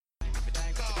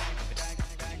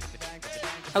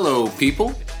Hello,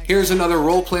 people. Here's another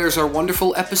Role Players Are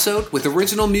Wonderful episode with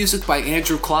original music by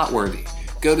Andrew Clotworthy.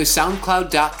 Go to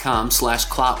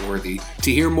soundcloud.com/Clotworthy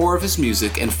to hear more of his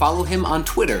music and follow him on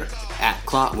Twitter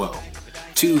 @Clotwo.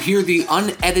 To hear the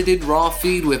unedited raw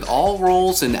feed with all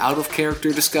roles and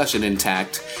out-of-character discussion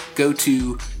intact, go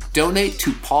to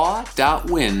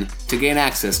donatetopaw.win to gain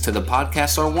access to the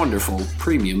Podcasts Are Wonderful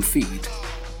premium feed.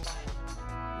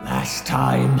 Last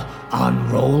time on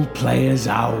Role Players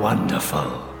Are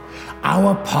Wonderful,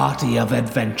 our party of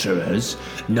adventurers,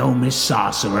 Gnomish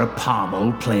Sorcerer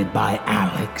Pommel, played by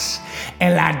Alex,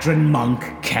 Eladrin Monk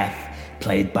Keth,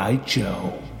 played by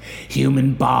Joe,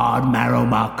 Human Bard Maro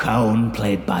Marcone,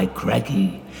 played by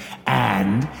Greggy,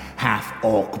 and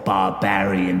Half-Orc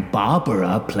Barbarian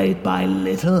Barbara, played by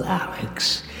Little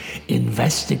Alex,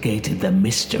 investigated the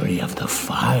mystery of the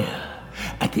fire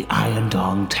at the Iron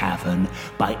Dong Tavern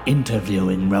by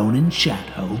interviewing Ronan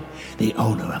Shadow, the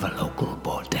owner of a local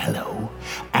bordello,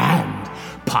 and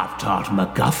Pop-Tart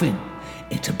MacGuffin,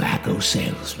 a tobacco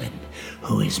salesman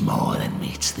who is more than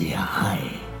meets the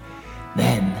eye.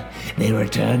 Then they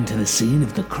returned to the scene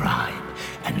of the crime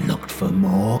and looked for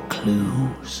more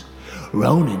clues.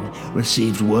 Ronan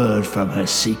received word from her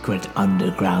secret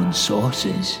underground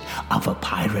sources of a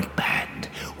pirate band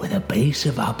with a base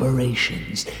of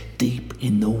operations deep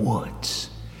in the woods.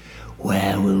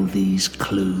 Where will these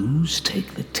clues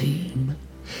take the team?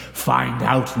 Find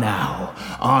out now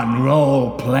on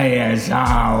Role Players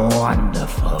Are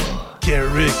Wonderful.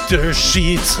 Character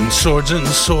sheets and swords and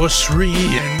sorcery,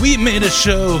 and we made a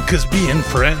show 'cause being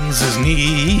friends is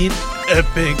neat.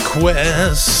 Epic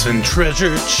quests and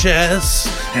treasure chests,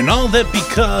 and all that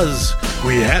because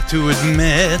we have to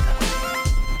admit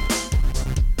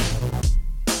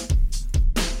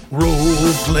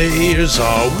role players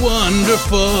are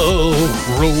wonderful.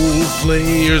 Role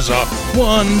players are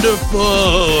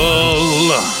wonderful.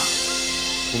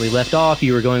 When we left off,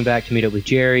 you were going back to meet up with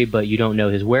Jerry, but you don't know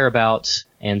his whereabouts,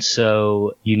 and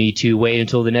so you need to wait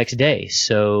until the next day.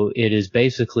 So it is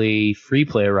basically free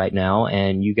play right now,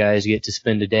 and you guys get to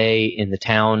spend a day in the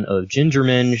town of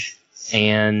Gingerminge.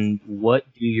 And what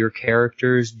do your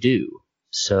characters do?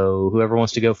 So whoever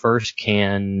wants to go first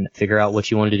can figure out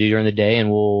what you wanted to do during the day,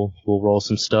 and we'll roll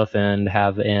some stuff and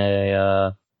have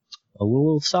a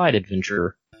little side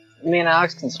adventure. Me and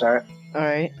Alex can start.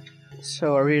 Alright,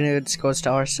 so are we gonna just go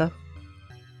sell our stuff?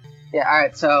 Yeah,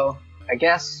 alright, so I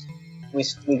guess we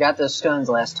got those stones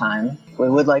last time. We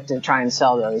would like to try and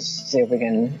sell those, see if we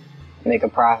can make a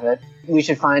profit. We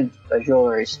should find a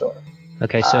jewelry store.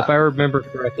 Okay, so if I remember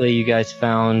correctly, you guys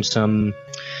found some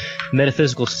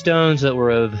metaphysical stones that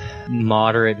were of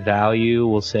moderate value.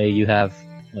 We'll say you have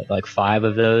like 5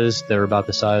 of those that are about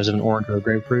the size of an orange or a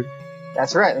grapefruit.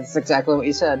 That's right, that's exactly what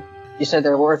you said. You said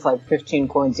they're worth like 15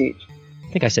 coins each.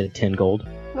 I think I said 10 gold.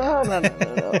 No.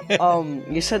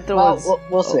 You said there was...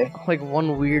 We'll see. Like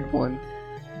one weird one.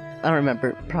 I don't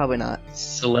remember. Probably not.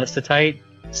 Celestitite,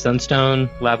 Sunstone,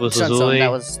 Lapis Lazuli. Sunstone,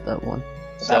 that was that one.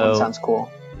 That one sounds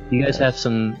cool. You guys have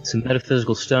some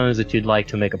metaphysical stones that you'd like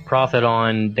to make a profit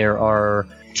on. There are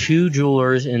 2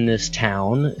 jewelers in this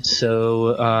town,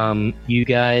 so you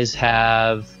guys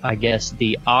have, I guess,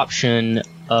 the option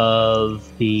of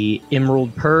the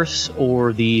emerald purse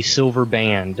or the silver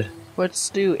band. Let's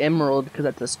do emerald, because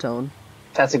that's a stone.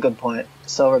 That's a good point.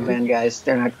 Silver band guys,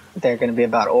 they're going to be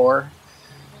about ore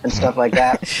and stuff like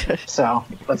that. So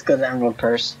let's go to the emerald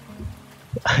purse.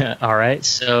 All right,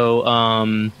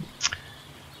 so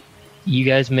you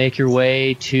guys make your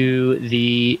way to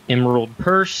the emerald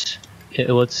purse.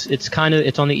 It's on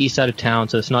the east side of town,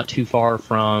 so it's not too far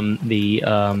from the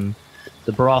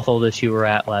brothel that you were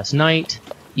at last night.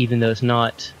 Even though it's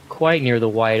not quite near the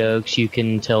White Oaks, you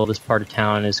can tell this part of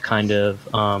town is kind of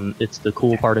it's the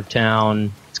cool part of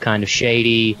town. It's kind of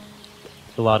shady.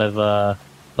 A lot of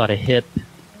hip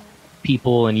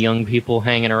people and young people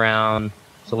hanging around.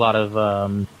 There's a lot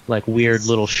of like weird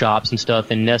little shops and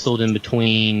stuff, and nestled in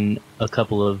between a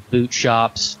couple of boot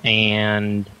shops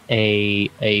and a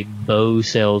bow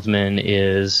salesman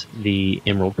is the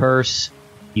emerald purse.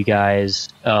 You guys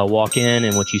walk in,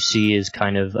 and what you see is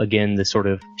kind of, again, the sort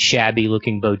of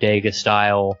shabby-looking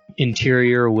bodega-style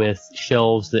interior with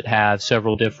shelves that have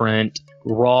several different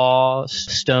raw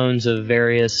stones of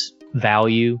various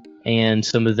value, and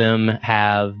some of them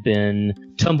have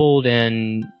been tumbled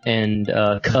and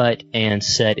cut and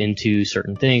set into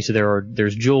certain things. So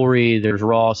there's jewelry, there's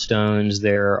raw stones,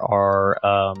 there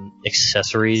are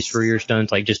accessories for your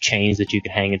stones, like just chains that you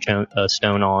can hang a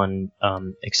stone on,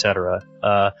 etc.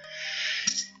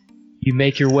 You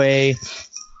make your way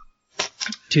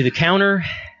to the counter,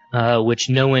 which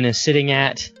no one is sitting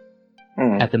at.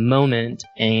 at the moment,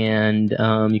 and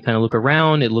you kind of look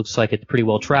around. It looks like it's pretty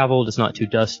well traveled. It's not too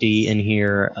dusty in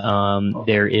here.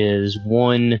 There is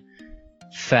one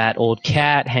fat old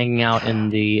cat hanging out in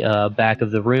the back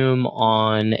of the room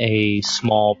on a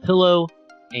small pillow.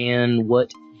 And what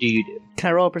do you do? Can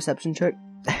I roll a perception check?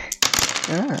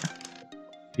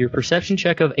 Your perception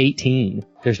check of 18.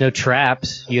 There's no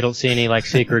traps. You don't see any like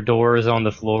secret doors on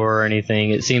the floor or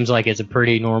anything. It seems like it's a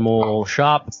pretty normal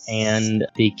shop, and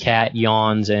the cat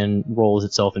yawns and rolls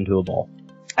itself into a ball.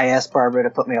 I asked Barbara to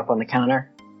put me up on the counter.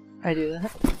 I do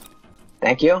that.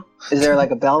 Thank you. Is there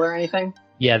like a bell or anything?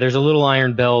 Yeah, there's a little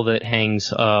iron bell that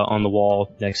hangs on the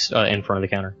wall next in front of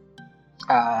the counter.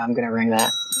 I'm gonna ring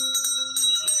that.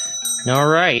 All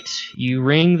right, you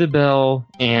ring the bell,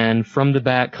 and from the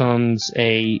back comes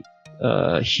a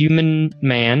human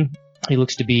man. He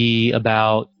looks to be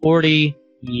about 40.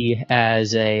 He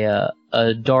has a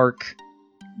dark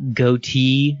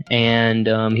goatee, and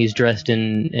he's dressed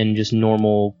in just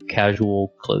normal,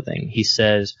 casual clothing. He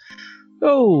says,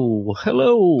 "Oh,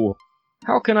 hello.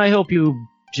 How can I help you,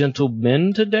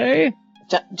 gentlemen, today?"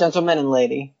 Gentleman and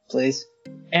lady, please.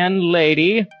 And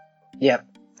lady. Yep.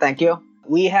 Thank you.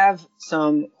 We have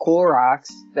some cool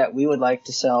rocks that we would like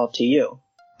to sell to you.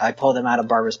 I pull them out of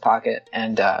Barbara's pocket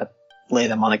and lay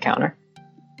them on the counter.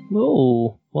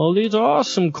 Oh, well, these are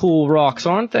some cool rocks,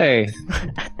 aren't they?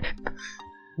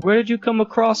 Where did you come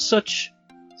across such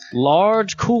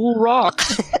large, cool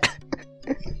rocks?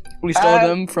 We stole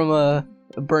them from a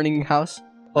burning house.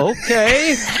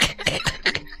 Okay.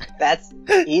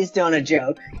 He's doing a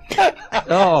joke.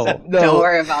 Oh, No. Don't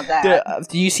worry about that.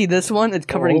 Do you see this one? It's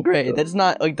covered in gray. That's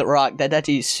not like the rock. That's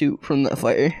actually soot from the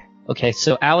fire. okay,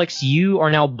 so Alex, you are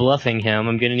now bluffing him.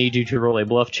 I'm going to need you to roll a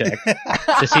bluff check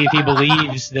to see if he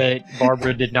believes that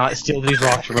Barbara did not steal these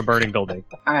rocks from a burning building.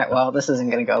 Alright, well, this isn't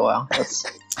gonna go well.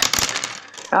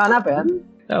 Oh, not bad.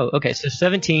 Oh, okay, so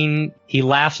 17, he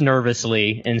laughs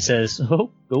nervously and says,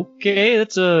 "Oh, okay,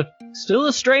 that's still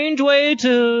a strange way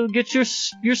to get your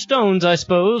stones, I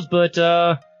suppose, but,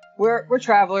 We're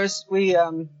travelers. We've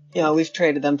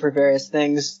traded them for various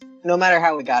things. No matter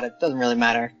how we got it, doesn't really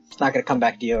matter. It's not gonna come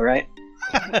back to you, right?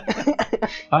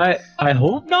 I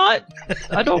hope not.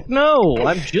 I don't know.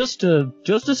 I'm just a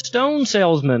stone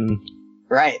salesman."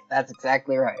 Right, that's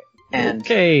exactly right. And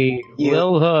Okay,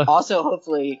 well, also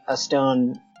hopefully a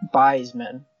stone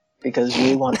buysman, because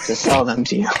we want to sell them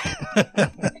to you.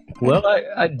 well,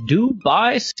 I do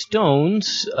buy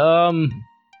stones.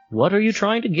 What are you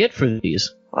trying to get for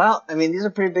these? Well, I mean, these are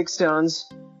pretty big stones,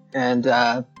 and,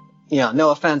 no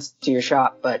offense to your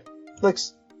shop, but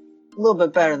looks a little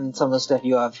bit better than some of the stuff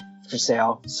you have for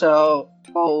sale. So,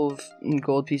 12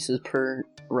 gold pieces per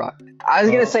rock. I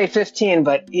was gonna say 15,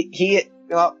 but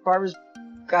Barbara's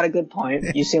got a good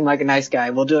point. You seem like a nice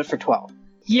guy. We'll do it for 12.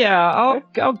 Yeah,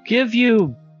 I'll give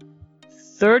you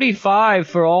 35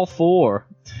 for all 4.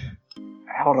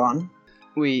 Hold on.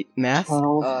 Wait, math?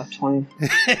 12, 20.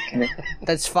 Okay.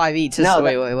 That's 5 each. No,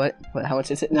 Wait, what? How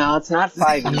much is it? No, it's not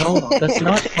 5. No, that's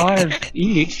not 5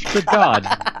 each. Good God.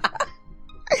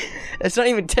 It's not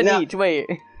even 10 No. each. Wait.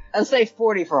 Let's say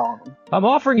 40 for all of them. I'm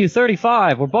offering you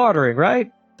 35. We're bartering,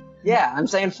 right? Yeah, I'm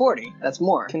saying 40. That's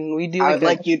more. Can we do I like would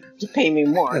like you to pay me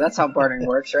more. That's how bartering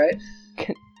works, right?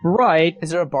 Right.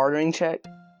 Is there a bartering check?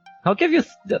 I'll give you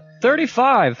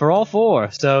 35 for all 4.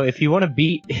 So if you want to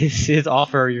beat his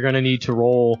offer, you're going to need to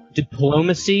roll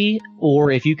diplomacy,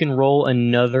 or if you can roll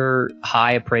another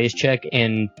high appraise check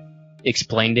and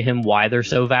explain to him why they're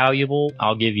so valuable,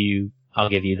 I'll give you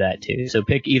that too. So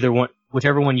pick either one,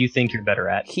 whichever one you think you're better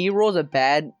at. He rolls a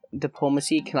bad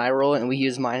diplomacy. Can I roll it and we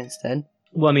use mine instead?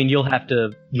 Well, I mean, you'll have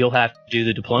to do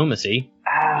the diplomacy.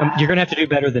 You're gonna have to do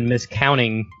better than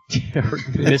miscounting or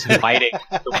misdividing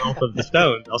the wealth of the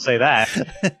stones. I'll say that.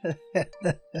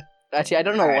 Actually, I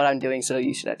don't know Alright. what I'm doing, so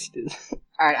you should actually do this.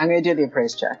 Alright, I'm gonna do the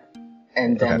appraise check.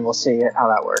 And then we'll see how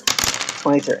that works.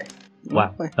 23.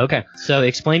 Wow. Okay. So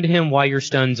explain to him why your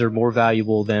stones are more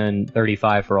valuable than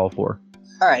 35 for all 4.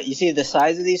 Alright, you see the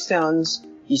size of these stones.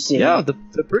 You see... Yeah,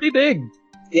 they're pretty big.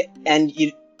 Yeah, and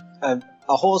a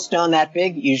whole stone that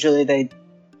big, usually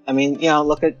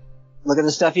look at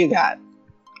the stuff you got.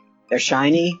 They're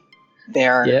shiny.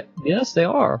 Yes, they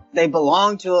are. They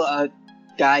belong to a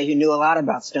guy who knew a lot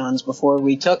about stones before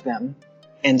we took them.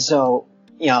 And so,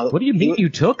 What do you mean you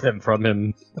took them from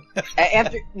him?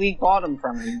 after we bought them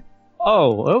from him.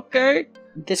 Oh, okay.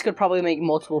 This could probably make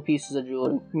multiple pieces of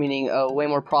jewelry, meaning way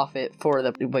more profit for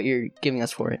what you're giving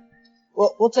us for it.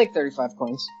 We'll take 35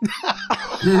 coins.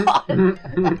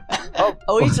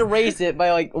 Oh, we need to raise it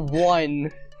by like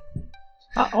 1.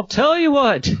 I'll tell you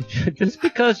what. Just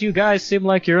because you guys seem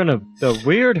like you're in a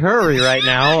weird hurry right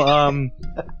now,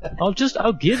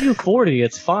 I'll give you 40.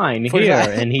 It's fine. Here,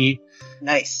 and he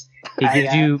Nice.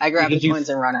 gives you. I grab he the gives you- coins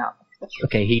and run out.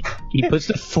 Okay, he puts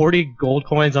the 40 gold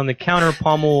coins on the counter.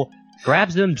 Pommel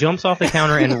grabs them, jumps off the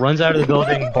counter, and runs out of the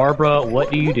building. Barbara, what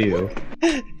do you do?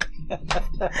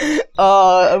 I'm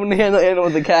gonna handle Anna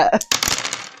with the cat.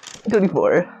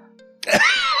 24.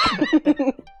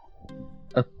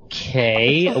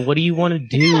 Okay, what do you want to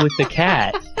do with the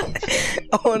cat?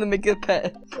 I want to make a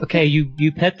pet. Okay,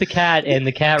 you pet the cat, and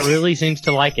the cat really seems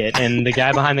to like it. And the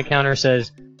guy behind the counter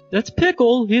says, "That's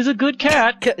Pickle. He's a good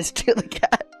cat." Steal the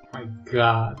cat. My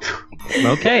God.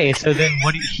 Okay, so then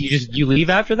what do you leave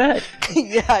after that?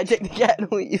 Yeah, I take the cat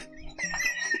and leave.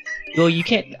 Well, you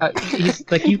can't.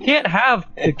 You can't have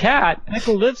the cat.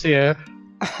 Pickle lives here.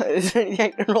 Is there anything I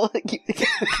can roll to keep the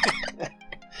cat?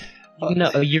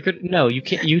 No, you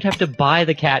can't. You'd have to buy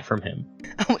the cat from him.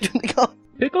 How much would they cost?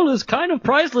 Pickle is kind of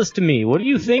priceless to me. What are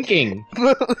you thinking?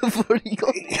 40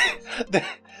 gold.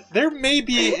 There may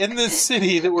be, in this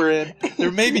city that we're in,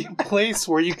 there may be a place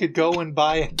where you could go and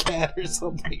buy a cat or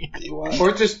something if you want.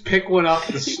 Or just pick one off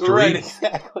the street. Right,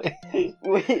 exactly.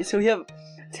 Wait, so we have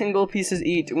 10 gold pieces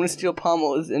each. I'm gonna steal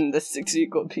Pommel's and the 60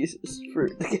 gold pieces for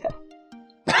the cat.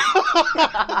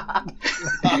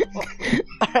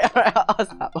 Alright, I'll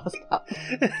stop.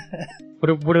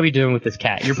 What are we doing with this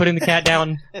cat? You're putting the cat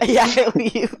down? Yeah, I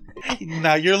leave.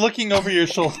 Now you're looking over your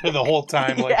shoulder the whole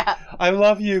time, like, Yeah. I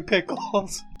love you,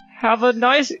 Pickles. Have a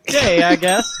nice day, I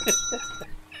guess.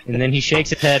 And then he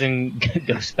shakes his head and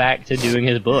goes back to doing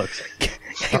his books.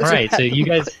 Alright, so you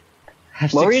guys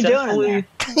have What were you doing in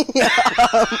there?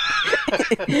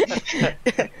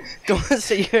 Don't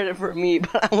say you heard it from me,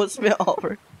 but I almost spit all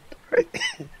over.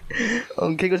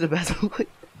 Can go to the bathroom, quick?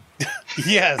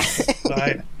 Yes,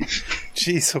 fine.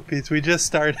 Jeez, Pete, we just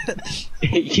started.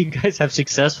 You guys have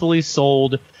successfully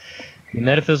sold the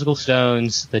metaphysical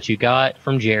stones that you got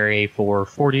from Jerry for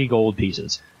 40 gold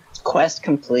pieces. Quest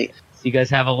complete. You guys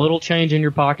have a little change in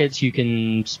your pockets. You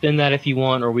can spend that if you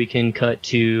want, or we can cut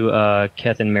to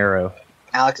Keth and Marrow.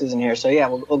 Alex isn't here, so yeah,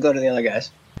 we'll go to the other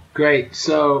guys. Great.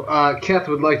 So, Keth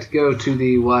would like to go to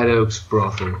the White Oaks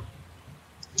brothel.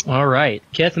 All right.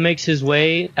 Keth makes his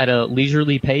way at a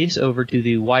leisurely pace over to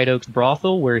the White Oaks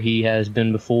brothel where he has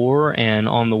been before, and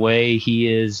on the way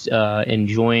he is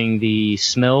enjoying the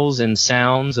smells and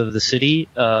sounds of the city,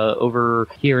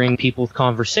 overhearing people's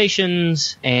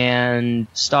conversations, and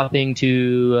stopping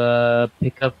to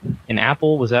pick up an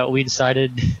apple. Was that what we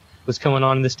decided was going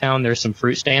on in this town? There's some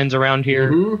fruit stands around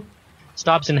here. Mm-hmm.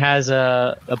 Stops and has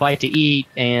a bite to eat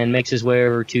and makes his way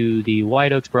over to the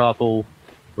White Oaks brothel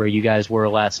where you guys were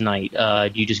last night.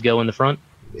 Do you just go in the front?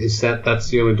 That's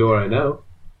the only door I know.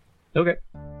 Okay.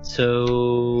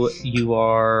 So you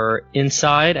are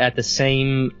inside at the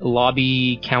same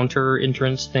lobby counter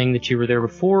entrance thing that you were there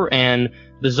before, and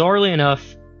bizarrely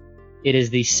enough, it is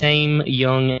the same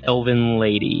young elven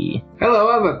lady.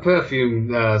 Hello, I'm a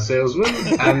perfume salesman,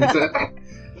 and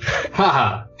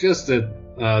haha, just a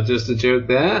joke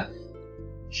there.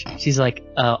 She's like,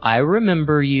 I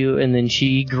remember you, and then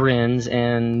she grins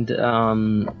and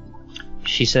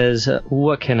she says,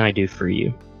 what can I do for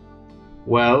you?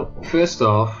 Well, first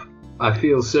off, I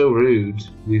feel so rude.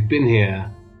 We've been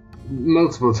here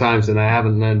multiple times and I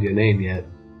haven't learned your name yet.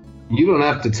 You don't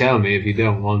have to tell me if you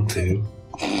don't want to.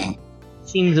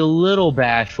 Seems a little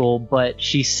bashful, but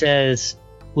she says,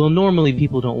 well, normally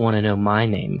people don't want to know my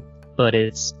name, but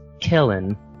it's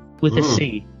Kellen with a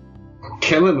C.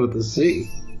 Kellen with a C?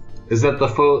 Is that the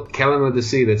full Kellen with a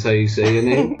C? That's how you say your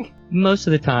name? Most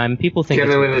of the time, people think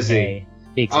Kellen it's with a C. A.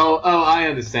 Exactly. Oh, I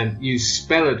understand. You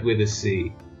spell it with a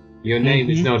C. Your name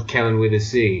is not Kellen with a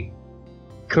C.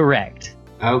 Correct.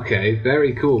 Okay,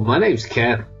 very cool. My name's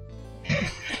Keth.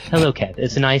 Hello, Keth.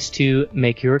 It's nice to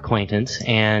make your acquaintance.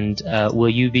 And will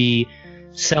you be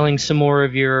selling some more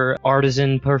of your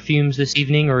artisan perfumes this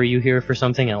evening, or are you here for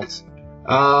something else?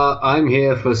 I'm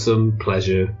here for some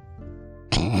pleasure.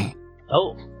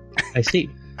 Oh, I see.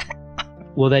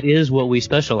 Well, that is what we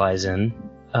specialize in.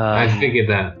 I figured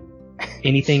that.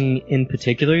 Anything in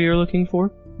particular you're looking for?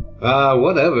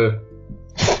 Whatever.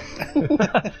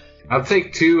 I'll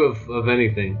take 2 of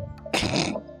anything.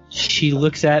 She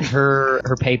looks at her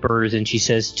papers and she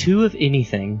says, 2 of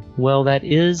anything. Well, that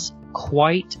is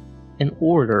quite an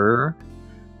order,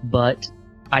 but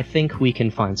I think we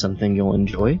can find something you'll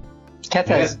enjoy. Keth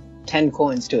has 10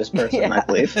 coins to his person, I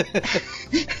believe.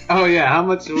 Oh yeah, how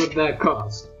much would that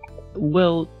cost?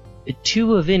 Well,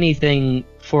 2 of anything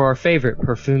for our favorite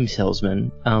perfume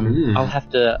salesman. I'll have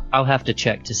to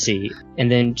check to see.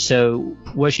 And then so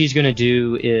what she's gonna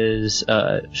do is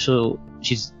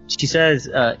she says,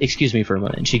 excuse me for a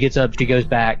moment. She gets up, she goes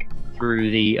back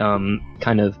through the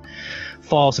kind of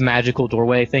false magical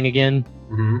doorway thing again.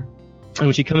 And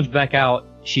when she comes back out,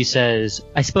 she says,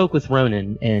 I spoke with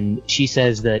Ronan, and she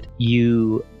says that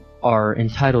you are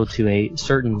entitled to a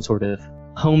certain sort of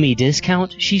homie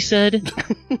discount, she said.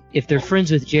 If they're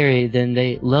friends with Jerry, then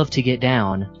they love to get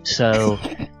down. So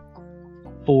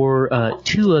for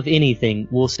 2 of anything,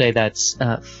 we'll say that's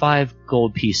 5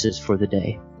 gold pieces for the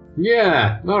day.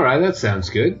 Yeah, alright, that sounds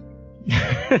good.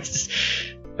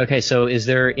 Okay, so is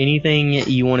there anything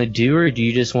you want to do, or do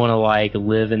you just want to, like,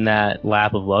 live in that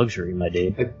lap of luxury, my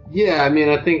dude? Yeah, I mean,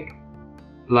 I think,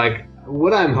 like,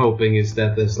 what I'm hoping is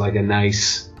that there's, like, a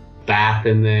nice bath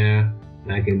in there,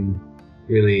 and I can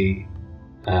really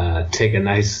take a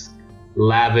nice,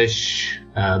 lavish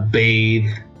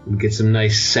bathe, and get some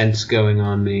nice scents going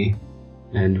on me,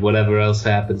 and whatever else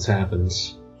happens,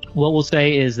 happens. What we'll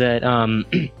say is that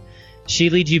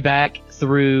she leads you back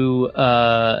through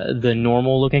the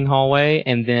normal-looking hallway,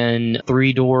 and then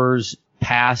 3 doors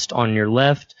past on your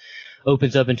left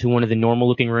opens up into one of the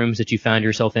normal-looking rooms that you found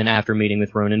yourself in after meeting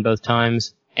with Ronan both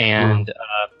times. And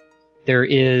there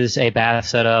is a bath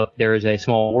set up. There is a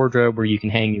small wardrobe where you can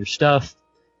hang your stuff.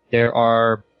 There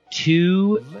are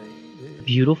 2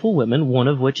 beautiful women, one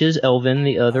of which is elven,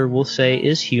 the other we'll say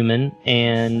is human,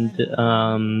 and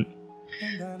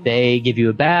they give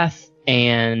you a bath.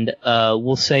 And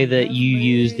we'll say that you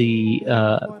use the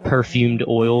perfumed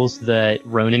oils that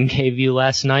Ronan gave you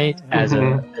last night as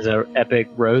a epic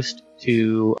roast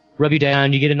to rub you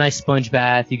down. You get a nice sponge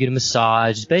bath. You get a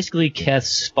massage. It's basically Keth's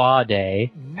spa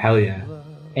day. Hell yeah!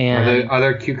 And are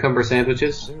there cucumber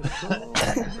sandwiches?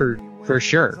 for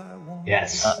sure.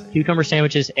 Yes. Cucumber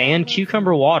sandwiches and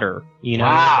cucumber water. You know.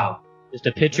 Wow. Just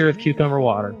a pitcher of cucumber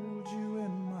water.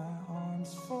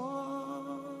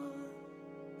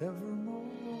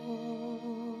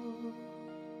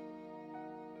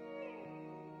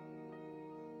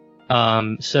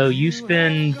 So you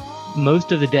spend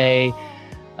most of the day,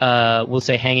 we'll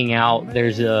say, hanging out.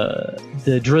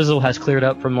 The drizzle has cleared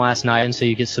up from last night, and so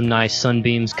you get some nice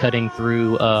sunbeams cutting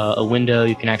through a window.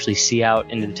 You can actually see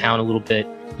out into the town a little bit.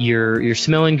 You're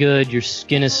smelling good. Your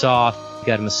skin is soft. You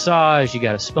got a massage. You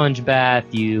got a sponge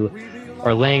bath. You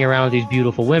are laying around with these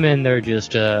beautiful women. They're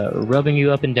just rubbing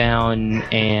you up and down,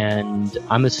 and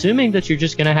I'm assuming that you're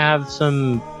just gonna have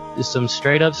some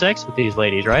straight up sex with these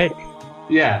ladies, right?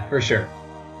 Yeah, for sure.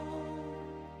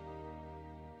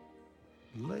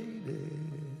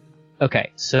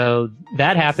 Okay, so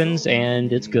that happens,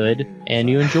 and it's good, and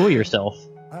you enjoy yourself.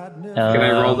 Can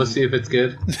I roll to see if it's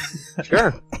good?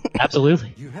 Sure,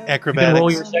 absolutely. Acrobatics. You can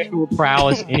roll your sexual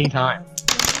prowess anytime.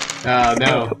 Oh,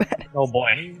 no. Oh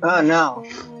boy. Oh no.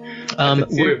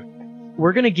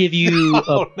 We're gonna give you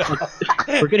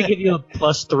we're gonna give you a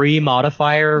 +3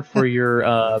 modifier for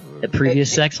your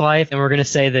previous sex life, and we're gonna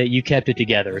say that you kept it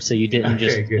together, so you didn't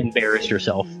just embarrass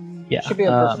yourself. Yeah. Should be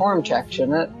a perform check,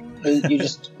 shouldn't it? You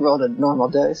just rolled a normal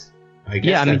dice. I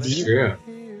guess that's true.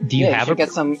 Do you have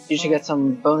you should get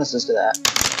some bonuses to that.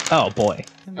 Oh boy.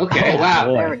 Okay,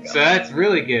 wow. There we go. So that's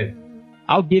really good.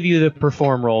 I'll give you the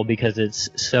perform roll because it's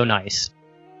so nice.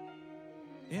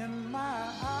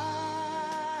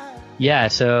 Yeah,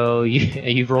 so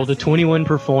you've rolled a 21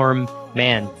 perform.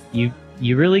 Man, you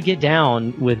really get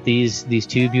down with these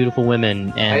 2 beautiful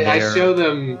women, and I show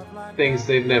them things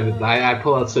they've never. I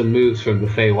pull out some moves from the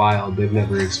Feywild they've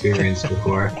never experienced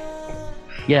before.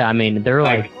 Yeah, I mean they're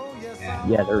like,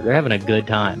 they're having a good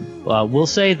time. We'll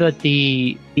say that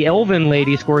the elven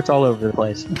lady squirts all over the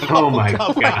place. Oh my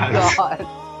god! God.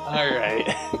 All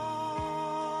right.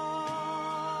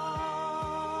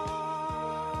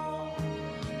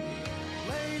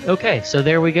 Okay, so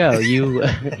there we go. You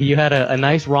had a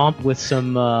nice romp with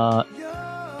some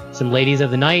ladies of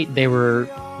the night. They were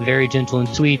very gentle and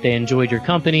sweet. They enjoyed your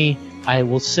company. I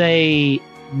will say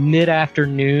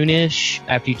mid-afternoon-ish,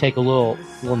 after you take a little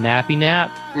nappy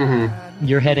nap,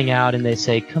 you're heading out, and they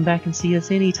say, come back and see us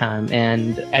anytime.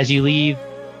 And as you leave,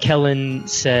 Kellen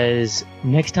says,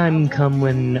 next time come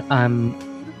when I'm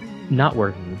not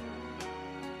working.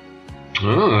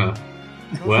 Oh,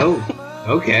 well...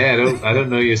 Okay, I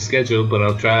don't know your schedule, but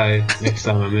I'll try next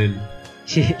time I'm in.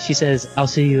 She says, I'll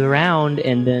see you around,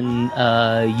 and then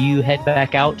you head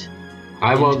back out.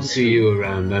 I won't see you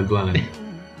around, I'm blind.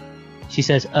 She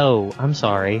says, oh, I'm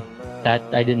sorry.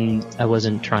 I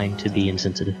wasn't trying to be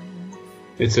insensitive.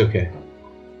 It's okay.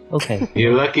 Okay.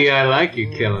 You're lucky I like you,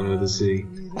 Kellen with a C.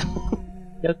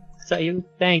 Yep. So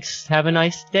thanks. Have a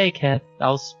nice day, Keth.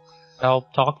 I'll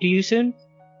talk to you soon.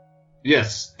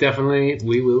 Yes, definitely.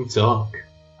 We will talk.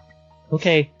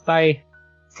 Okay. Bye.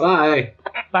 Bye.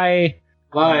 Bye.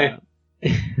 Bye.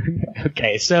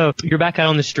 Okay, so you're back out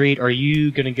on the street. Are you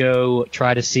gonna go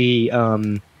try to see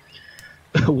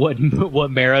what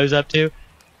Marrow's up to?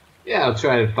 Yeah, I'll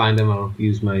try to find him. I'll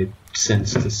use my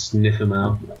sense to sniff him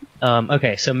out.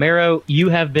 Okay, so Marrow, you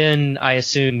have been, I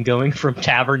assume, going from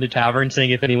tavern to tavern, seeing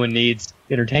if anyone needs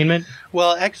entertainment.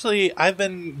 Well, actually, I've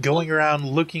been going around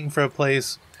looking for a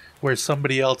place where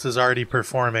somebody else is already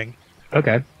performing.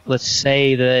 Okay, let's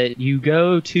say that you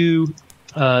go to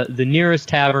the nearest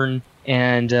tavern,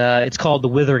 and it's called the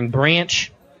Withering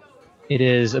Branch. It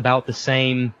is about the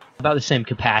same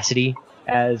capacity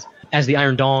as the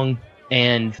Iron Dong.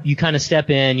 And you kind of step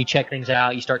in, you check things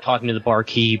out, you start talking to the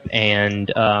barkeep, and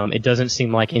it doesn't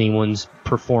seem like anyone's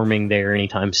performing there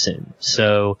anytime soon.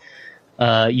 So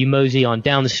you mosey on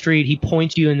down the street. He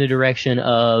points you in the direction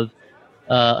of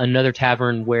another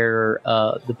tavern where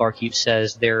the barkeep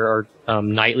says there are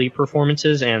nightly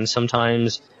performances and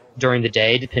sometimes during the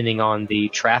day, depending on the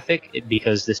traffic,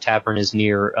 because this tavern is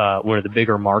near one of the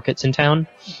bigger markets in town.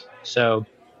 So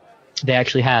they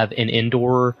actually have an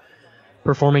indoor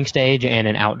performing stage and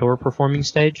an outdoor performing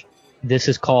stage. This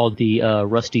is called the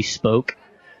Rusty Spoke.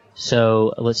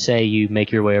 So let's say you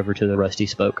make your way over to the Rusty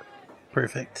Spoke.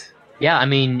 Perfect. Yeah, I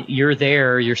mean, you're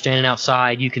there, you're standing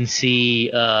outside, you can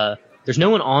see there's no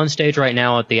one on stage right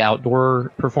now at the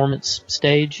outdoor performance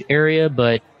stage area,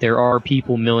 but there are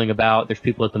people milling about, there's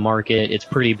people at the market, it's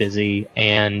pretty busy,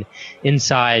 and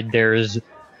inside there's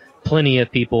plenty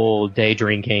of people day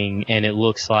drinking, and it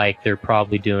looks like they're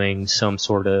probably doing some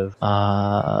sort of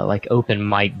like open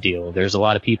mic deal. There's a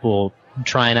lot of people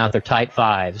trying out their Type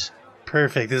 5s.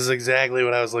 Perfect. This is exactly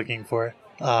what I was looking for.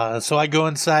 So I go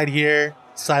inside here,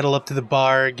 sidle up to the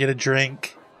bar, get a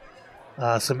drink,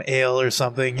 some ale or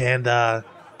something, and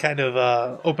kind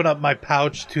of open up my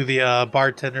pouch to the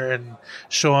bartender and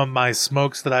show him my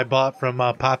smokes that I bought from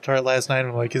Pop-Tart last night.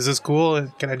 I'm like, is this cool?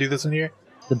 Can I do this in here?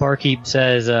 The barkeep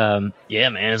says, yeah,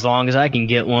 man, as long as I can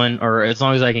get one, or as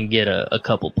long as I can get a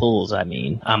couple pulls, I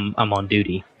mean, I'm on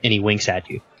duty. And he winks at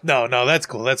you. No, that's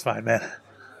cool. That's fine, man.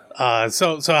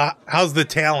 So how's the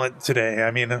talent today?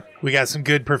 I mean, we got some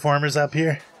good performers up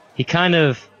here. He kind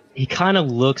of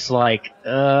looks like,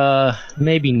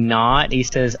 maybe not. He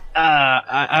says,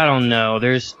 I don't know.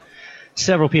 There's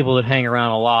several people that hang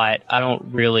around a lot. I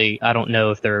don't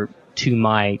know if they're to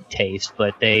my taste,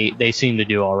 but they seem to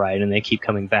do all right, and they keep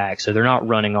coming back, so they're not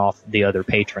running off the other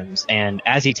patrons. And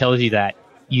as he tells you that,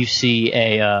 you see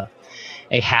a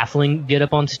halfling get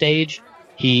up on stage.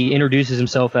 He introduces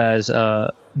himself as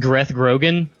Greth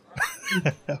Grogan.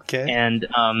 Okay. And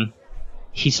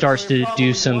he starts to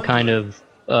do some kind of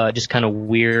just kind of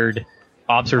weird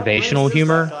observational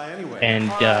humor,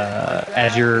 and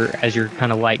as you're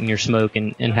kind of lighting your smoke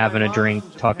and having a drink,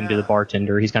 talking to the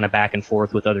bartender, he's kind of back and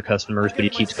forth with other customers, but he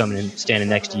keeps coming and standing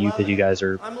next to you because you guys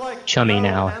are chummy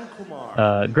now.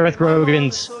 Greth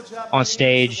Grogan's on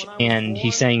stage, and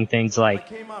he's saying things like,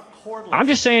 I'm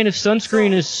just saying, if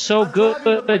sunscreen is so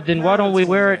good, then why don't we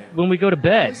wear it when we go to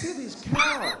bed?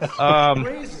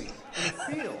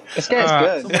 This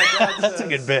guy's good. That's a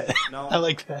good bit. I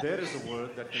like that.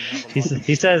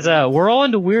 He says, we're all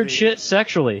into weird shit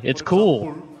sexually. It's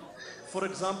cool.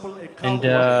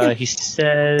 And he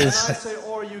says,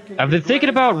 I've been thinking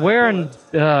about wearing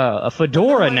a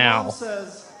fedora now.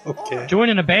 Okay.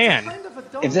 Joining a band.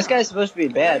 If this guy's supposed to be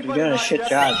bad, you're doing a shit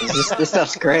job. This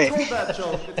stuff's great.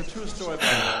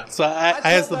 So I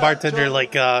asked the bartender,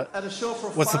 like,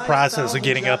 what's the process of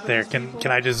getting up there? Can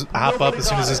I just hop up as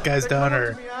soon as this guy's done,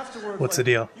 or what's the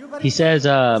deal? He says,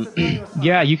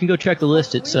 yeah, you can go check the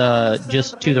list. It's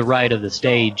just to the right of the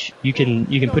stage. You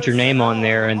can put your name on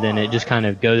there, and then it just kind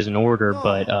of goes in order.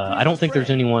 But I don't think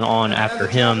there's anyone on after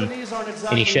him.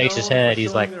 And he shakes his head.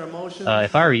 He's like,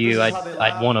 if I were you,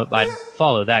 I'd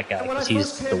follow that guy because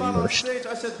he's the worst.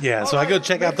 Yeah, so I go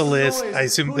check out the list. I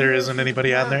assume there isn't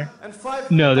anybody on there?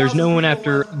 No, there's no one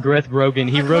after Greth Grogan.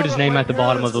 He wrote his name at the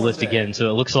bottom of the list again, so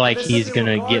it looks like he's going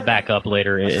to get back up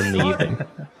later in the evening.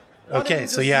 Okay,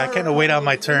 so yeah, I kind of wait on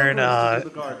my turn.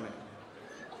 I'm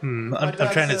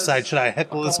trying to decide, should I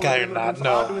heckle this guy or not?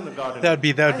 No, that would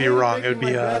be wrong. It would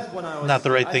be not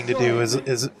the right thing to do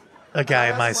as a guy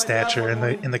of my stature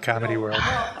in the comedy world.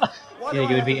 You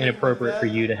think it would be inappropriate for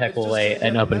you to heckle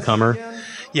an up-and-comer?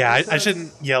 Yeah, I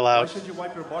shouldn't yell out.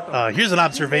 Here's an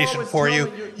observation for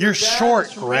you. You're short,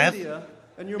 Greth.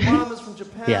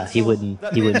 Yeah, he wouldn't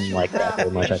like that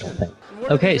very much, I don't think.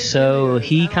 Okay, so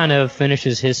he kind of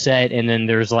finishes his set, and then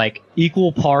there's like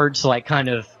equal parts, like kind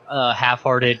of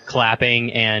half-hearted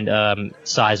clapping and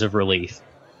sighs of relief.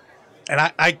 And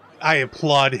I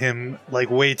applaud him like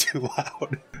way too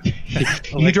loud.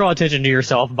 You draw attention to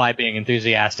yourself by being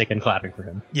enthusiastic and clapping for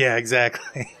him. Yeah,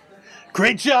 exactly.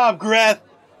 Great job, Greth!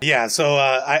 Yeah, so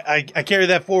I carry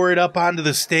that forward up onto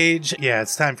the stage. Yeah,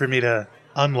 it's time for me to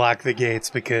unlock the gates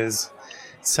because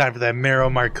it's time for that Mero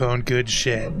Marcone good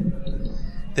shit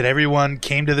that everyone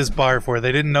came to this bar for.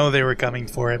 They didn't know they were coming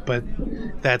for it, but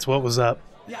that's what was up.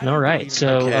 All right,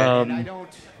 so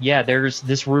yeah,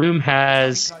 this room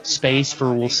has space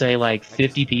for, we'll say, like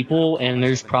 50 people, and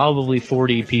there's probably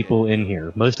 40 people in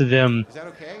here. Most of them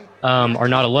are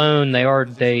not alone. They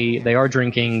are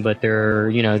drinking, but they're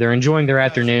enjoying their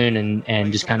afternoon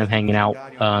and just kind of hanging out,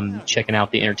 checking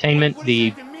out the entertainment.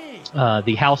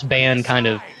 The house band kind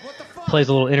of plays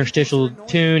a little interstitial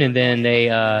tune, and then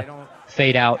they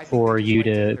fade out for you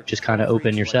to just kind of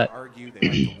open your set.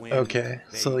 Okay,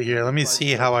 so here, let me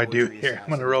see how I do here. I'm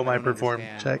gonna roll my perform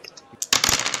check.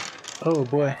 Oh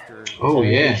boy. Oh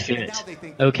yeah. Shit.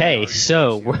 Okay,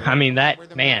 so I mean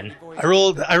that man. I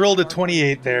rolled a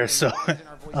 28 there, so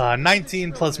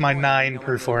 19 plus my 9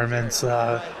 performance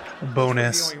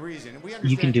bonus.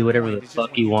 You can do whatever the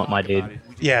fuck you want, my dude.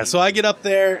 Yeah, so I get up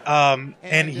there,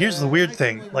 and here's the weird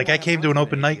thing. Like, I came to an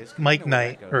open mic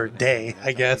night, or day,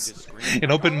 I guess,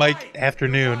 an open mic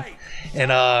afternoon,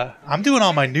 and I'm doing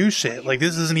all my new shit. Like,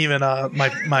 this isn't even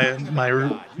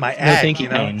my act, you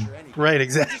know? Right,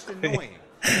 exactly.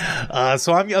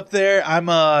 So I'm up there, I'm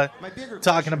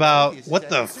talking about, what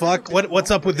the fuck? What's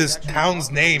up with this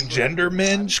town's name? Gender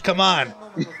Minge? Come on.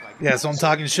 Yeah, so I'm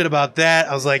talking shit about that.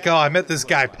 I was like, oh, I met this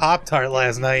guy Pop-Tart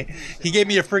last night. He gave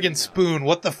me a friggin' spoon.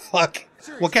 What the fuck?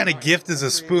 What kind of gift is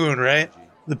a spoon, right?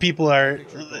 The people are...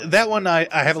 That one I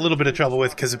have a little bit of trouble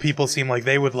with because the people seem like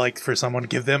they would like for someone to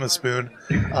give them a spoon.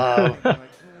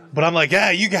 But I'm like, yeah,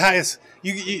 you guys...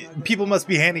 people must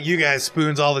be handing you guys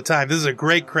spoons all the time. This is a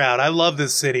great crowd. I love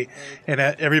this city. And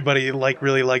everybody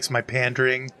really likes my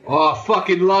pandering. Oh, I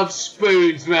fucking love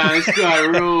spoons, man. This guy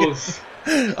rules.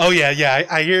 Oh yeah.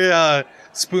 I hear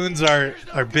spoons are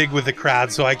big with the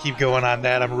crowd, so I keep going on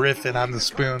that. I'm riffing on the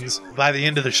spoons. By the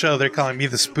end of the show, they're calling me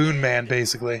the Spoon Man,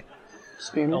 basically.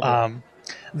 Spoon.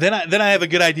 Then I have a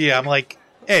good idea. I'm like,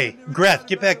 hey, Greth,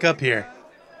 get back up here.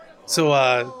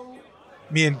 So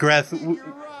me and Greth,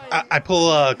 I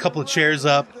pull a couple of chairs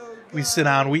up. We sit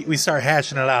down. We start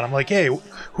hashing it out. I'm like, hey,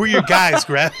 who are your guys,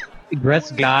 Greth?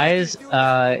 Greth's guys.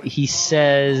 He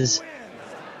says,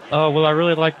 "Oh well, I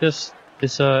really like this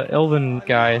Elven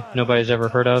guy nobody's ever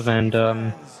heard of, and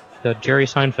the Jerry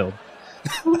Seinfeld."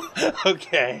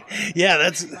 Okay, yeah,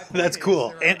 that's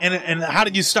cool. And how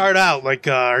did you start out? Like,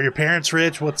 are your parents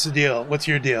rich? What's the deal? What's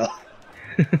your deal?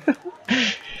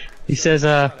 He says,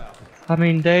 I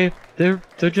mean, they're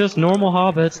just normal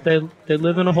hobbits. They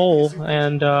live in a hole,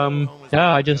 and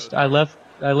yeah,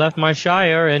 I left my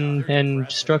shire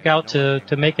and struck out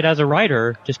to make it as a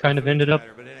writer. Just kind of ended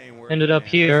up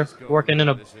here working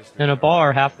in a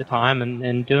bar half the time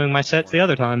and doing my sets the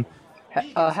other time.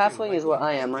 Halfling is what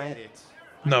I am, right?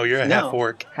 No, you're a half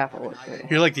orc. Half orc. Right.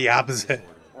 You're like the opposite.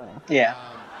 Yeah.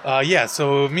 Yeah.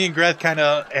 So me and Greth kind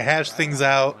of hashed things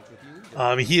out.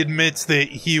 He admits that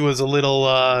he was a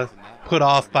little put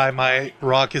off by my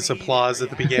raucous applause at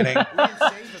the beginning.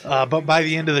 But by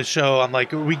the end of the show, I'm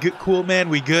like, are we good? Cool, man?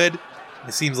 We good?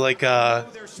 It seems like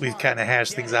we've kind of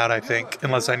hashed things out, I think,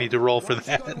 unless I need to roll for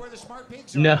that.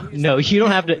 No, you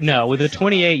don't have to. No, with a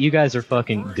 28, you guys are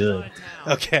fucking good.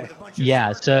 Okay.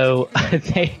 Yeah, so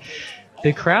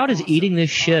the crowd is eating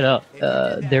this shit up.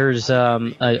 There's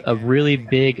a really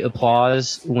big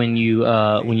applause when you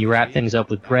wrap things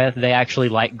up with Greth. They actually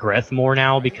like Greth more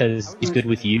now because he's good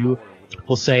with you.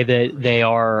 We'll say that they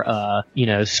are,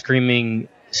 screaming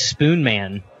Spoon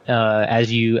Man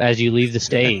as you leave the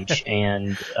stage,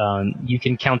 and you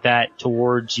can count that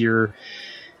towards your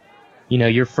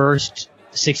first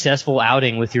successful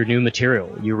outing with your new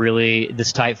material.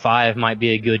 This Type 5 might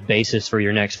be a good basis for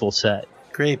your next full set.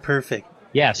 Great, perfect.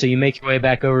 Yeah, so you make your way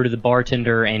back over to the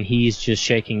bartender, and he's just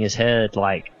shaking his head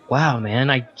like, "Wow, man,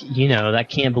 I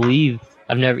can't believe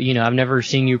I've never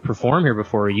seen you perform here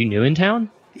before. Are you new in town?"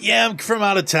 Yeah, I'm from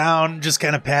out of town, just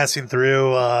kind of passing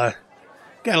through.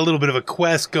 Got a little bit of a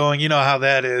quest going, you know how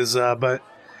that is. But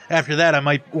after that, I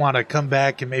might want to come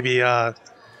back and maybe,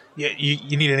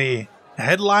 you need any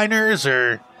headliners,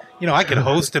 or I could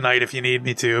host tonight if you need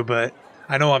me to. But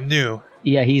I know I'm new.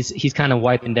 Yeah, he's kind of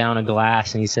wiping down a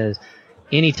glass, and he says,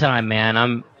 "Anytime,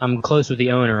 man. I'm close with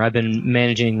the owner. I've been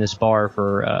managing this bar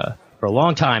for for a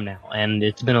long time now, and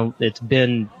it's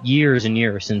been years and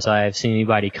years since I've seen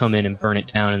anybody come in and burn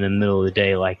it down in the middle of the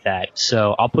day like that.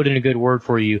 So I'll put in a good word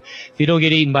for you. If you don't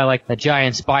get eaten by like a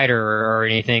giant spider or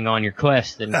anything on your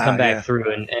quest, then come back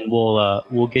through and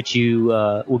we'll get you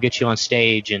on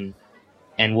stage and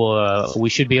we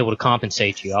should be able to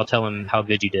compensate you. I'll tell him how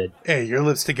good you did. Hey, your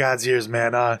lips to God's ears,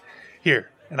 man. Here,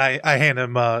 and I hand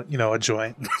him a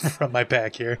joint from my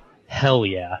pack here. Hell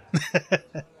yeah.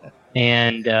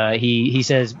 And he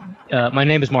says, my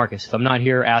name is Marcus. If I'm not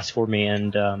here, ask for me,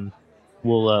 and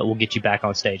we'll get you back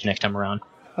on stage next time around.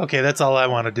 Okay, that's all I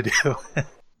wanted to do.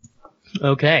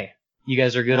 Okay. You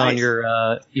guys are good on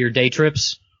your day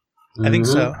trips? I think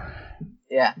so.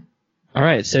 Yeah. All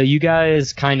right, so you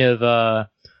guys kind of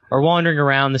are wandering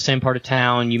around the same part of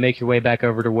town. You make your way back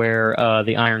over to where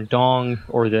the Iron Dong,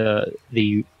 or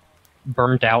the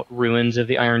burnt-out ruins of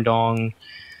the Iron Dong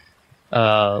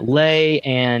lay,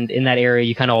 and in that area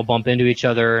you kind of all bump into each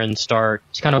other and start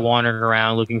kind of wandering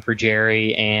around looking for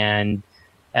Jerry, and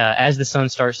as the sun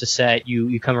starts to set,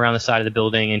 you come around the side of the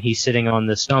building, and he's sitting on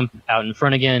the stump out in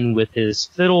front again with his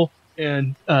fiddle,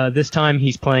 and this time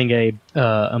he's playing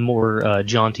a more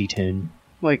jaunty tune.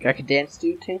 Like I could dance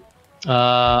to too?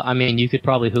 I mean, you could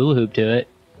probably hula hoop to it.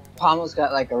 Pommel's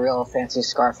got like a real fancy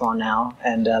scarf on now,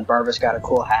 and Barbara's got a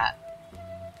cool hat.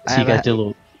 So you guys did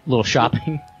a little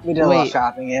shopping? We did a little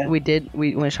shopping, yeah.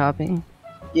 We went shopping?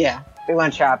 Yeah, we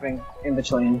went shopping in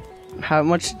between. How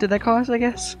much did that cost, I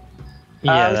guess?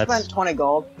 Yeah, we spent 20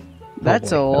 gold.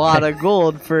 That's a lot of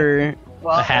gold for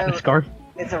a hat and scarf?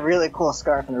 It's a really cool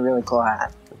scarf and a really cool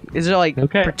hat. Is it like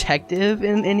protective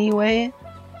in any way?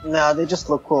 No, they just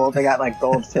look cool. They got like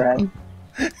gold thread.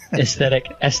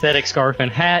 Aesthetic scarf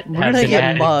and hat. Where did I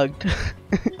get mugged?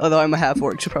 Although I'm a half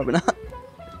orc, so probably not.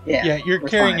 Yeah, you're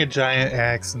carrying a giant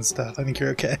axe and stuff. I think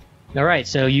you're okay. All right,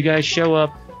 so you guys show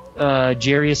up.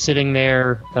 Jerry is sitting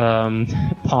there.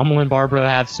 Pommel and Barbara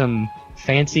have some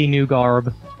fancy new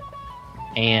garb,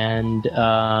 and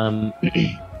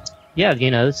yeah,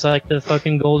 it's like the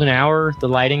fucking golden hour. The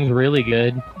lighting's really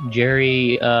good.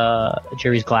 Jerry's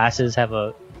glasses have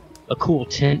a cool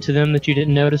tint to them that you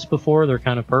didn't notice before. They're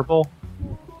kind of purple,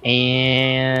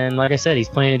 and like I said, he's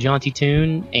playing a jaunty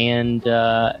tune, and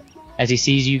as he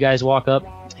sees you guys walk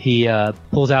up, he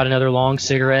pulls out another long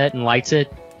cigarette and lights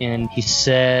it, and he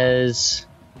says,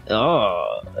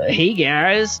 "Oh, hey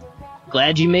guys,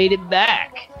 glad you made it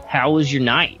back. How was your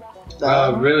night?"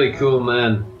 Really cool,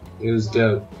 man. It was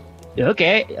dope.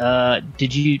 Okay.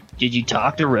 Did you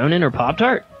talk to Ronan or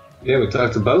Pop-Tart? Yeah, we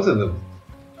talked to both of them.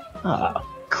 Oh,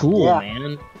 cool,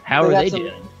 man. How are they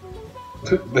doing?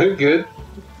 They're good.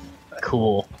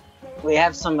 Cool. We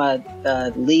have some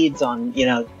leads on,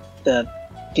 the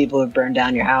people who burned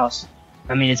down your house.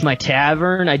 I mean, it's my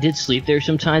tavern. I did sleep there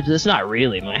sometimes, but it's not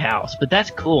really my house. But that's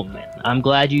cool, man. I'm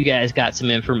glad you guys got some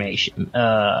information.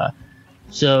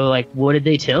 So, like, what did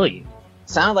they tell you?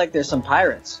 Sounded like there's some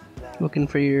pirates. Looking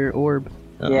for your orb.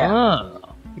 Yeah.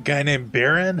 Oh. A guy named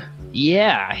Baron?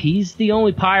 Yeah, he's the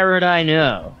only pirate I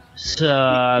know. So,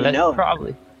 that's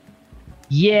probably...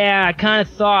 Yeah, I kind of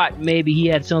thought maybe he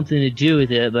had something to do with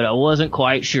it, but I wasn't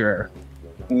quite sure.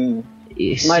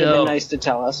 Might have been nice to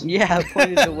tell us. Yeah, I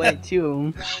pointed the way to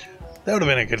him. That would have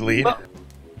been a good lead.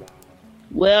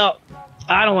 Well,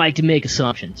 I don't like to make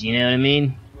assumptions, you know what I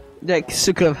mean? That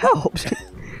could have helped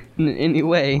in any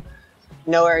way.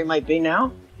 Know where he might be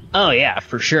now? Oh, yeah,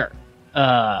 for sure.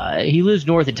 He lives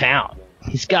north of town.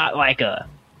 He's got like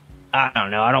I don't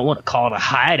know, I don't want to call it a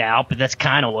hideout, but that's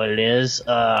kind of what it is.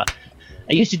 I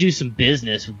used to do some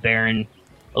business with Baron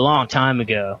a long time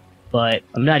ago, but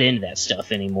I'm not into that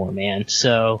stuff anymore, man,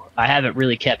 so I haven't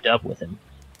really kept up with him.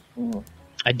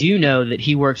 I do know that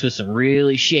he works with some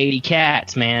really shady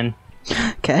cats, man.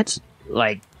 Cats?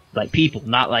 Like people,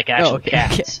 not like actual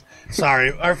cats.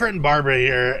 Sorry, our friend Barbara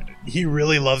here, he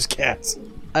really loves cats.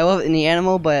 I love any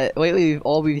animal, but lately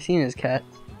all we've seen is cats.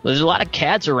 There's a lot of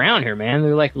cats around here, man.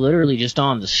 They're like literally just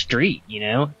on the street, you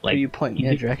know? Like, Are you pointing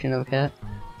in the direction of a cat?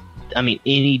 I mean,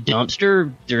 any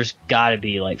dumpster, there's gotta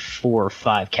be like 4 or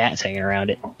 5 cats hanging around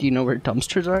it. Do you know where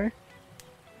dumpsters are?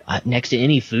 Next to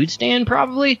any food stand,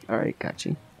 probably? Alright, got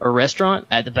you. Or restaurant,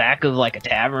 at the back of like a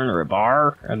tavern or a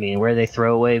bar. I mean, where they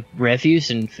throw away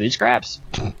refuse and food scraps.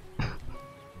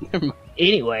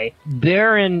 Anyway,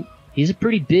 Baron, he's a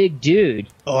pretty big dude.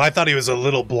 Oh, I thought he was a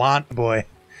little blonde boy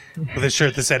with a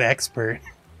shirt that said expert.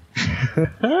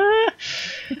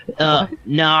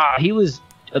 Nah, he was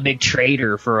a big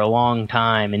trader for a long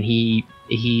time, and he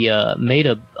made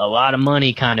a lot of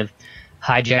money kind of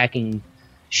hijacking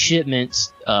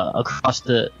shipments across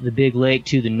the big lake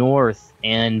to the north,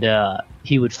 and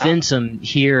he would fence them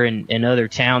here and other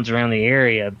towns around the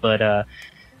area. But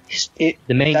the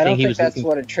main I thing don't he think was that's looking,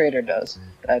 what a trader does.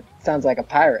 That sounds like a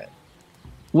pirate.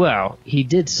 well, he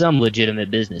did some legitimate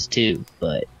business too.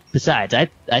 But besides,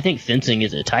 I think fencing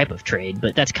is a type of trade,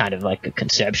 but that's kind of like a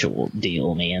conceptual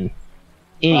deal, man.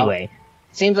 Anyway.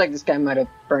 Seems like this guy might have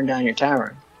burned down your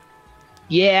tavern.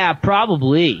 Yeah,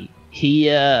 probably. He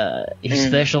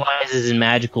specializes in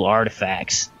magical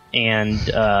artifacts, and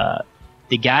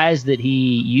the guys that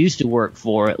he used to work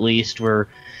for, at least, were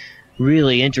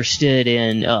really interested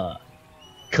in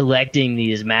collecting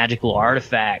these magical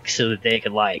artifacts so that they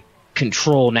could like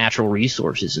control natural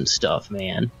resources and stuff,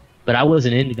 man. But I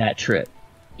wasn't into that trip,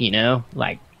 you know?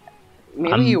 Like,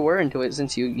 Maybe you were into it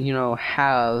since you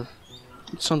have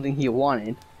something he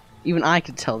wanted. Even I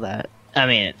could tell that. I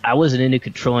mean, I wasn't into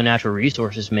controlling natural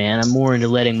resources, man. I'm more into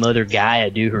letting Mother Gaia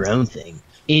do her own thing.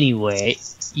 Anyway,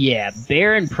 yeah,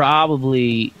 Baron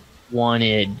probably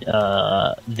wanted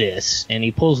this, and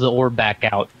he pulls the orb back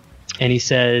out, and he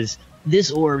says,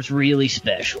 this orb's really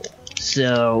special.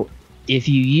 So, if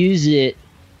you use it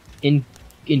in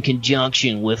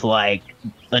conjunction with, like,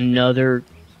 another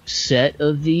set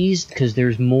of these, because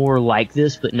there's more like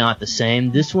this, but not the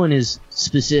same. This one is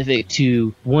specific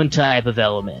to one type of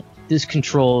element. This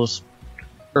controls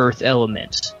earth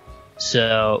elements.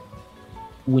 So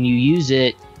when you use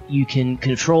it, you can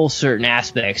control certain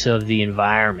aspects of the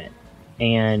environment.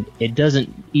 And it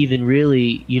doesn't even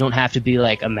really, you don't have to be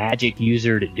like a magic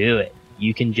user to do it.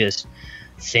 You can just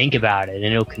think about it and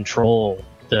it'll control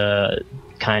the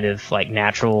kind of like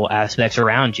natural aspects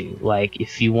around you. Like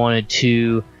if you wanted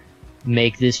to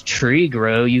make this tree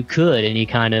grow, you could, and he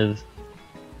kind of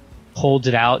holds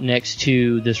it out next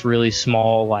to this really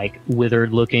small, like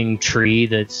withered looking tree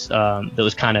that's that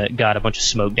was kind of got a bunch of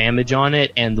smoke damage on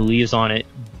it, and the leaves on it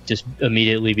just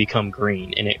immediately become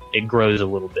green, and it grows a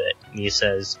little bit. And he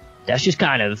says that's just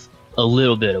kind of a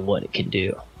little bit of what it can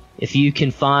do. If you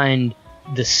can find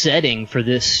the setting for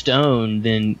this stone,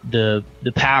 then the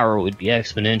power would be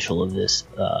exponential of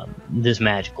this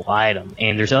magical item.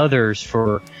 And there's others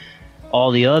for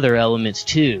all the other elements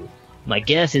too. My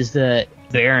guess is that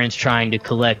Baron's trying to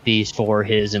collect these for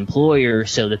his employer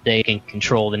so that they can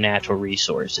control the natural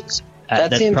resources.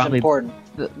 That seems probably important.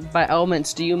 By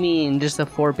elements, do you mean just the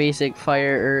 4 basic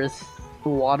fire, earth,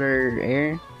 water,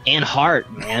 air? And heart,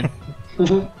 man.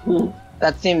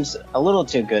 That seems a little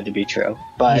too good to be true. He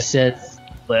But says,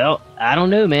 well, I don't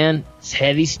know, man. It's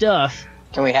heavy stuff.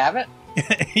 can we have it?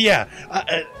 Yeah.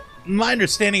 My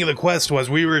understanding of the quest was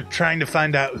we were trying to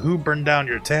find out who burned down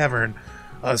your tavern.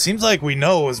 Seems like we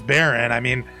know it was Baron. I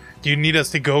mean, do you need us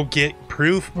to go get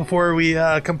proof before we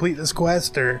complete this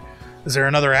quest, or is there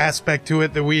another aspect to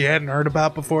it that we hadn't heard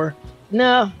about before?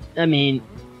 No, I mean,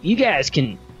 you guys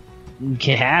can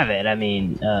have it. I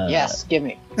mean, Yes, give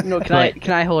me. No,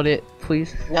 can I hold it,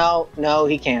 please? No,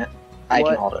 he can't. I What?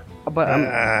 can hold it. But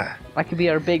I could be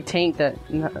our big tank that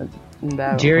in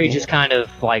battle. Jerry just kind of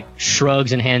like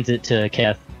shrugs and hands it to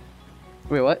Keth.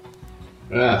 Wait, what?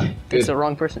 Ah, It's good. the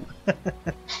wrong person.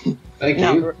 Thank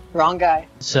No, you. wrong guy.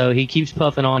 So he keeps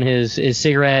puffing on his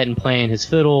cigarette and playing his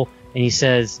fiddle, and he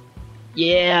says,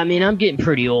 yeah, I mean, I'm getting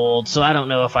pretty old, so I don't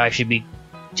know if I should be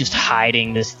just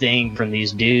hiding this thing from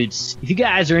these dudes. If you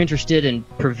guys are interested in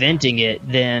preventing it,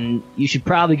 then you should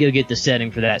probably go get the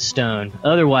setting for that stone.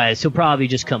 Otherwise, he'll probably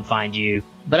just come find you.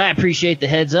 But I appreciate the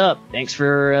heads up. Thanks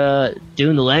for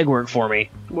doing the legwork for me.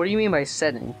 What do you mean by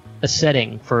setting? A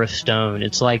setting for a stone.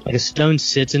 It's like a stone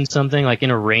sits in something, like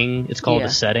in a ring. It's called Yeah. a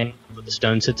setting, what the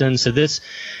stone sits in. So this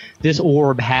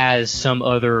orb has some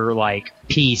other like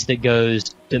piece that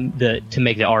goes to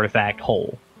make the artifact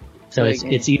whole. So Like-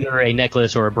 it's either a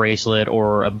necklace or a bracelet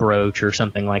or a brooch or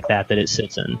something like that it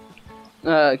sits in.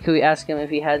 Could we ask him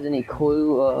if he has any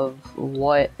clue of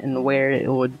what and where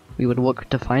we would look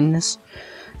to find this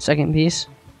second piece?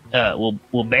 Well,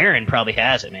 Baron probably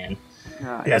has it, man.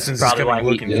 Yeah, since he's Probably why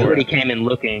coming looking he for already it.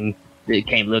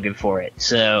 came looking for it.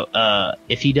 So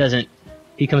if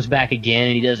he comes back again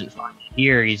and he doesn't find it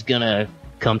here, he's gonna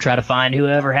come try to find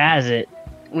whoever has it.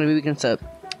 Maybe we can set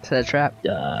a trap.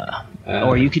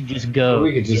 Or you could just go.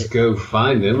 We could just go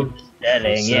find him.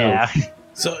 setting, yeah.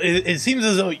 So it seems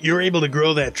as though you're able to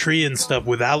grow that tree and stuff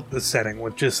without the setting,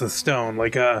 with just the stone.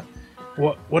 Like,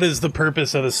 what is the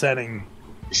purpose of the setting?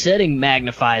 Setting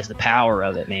magnifies the power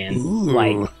of it, man. Ooh.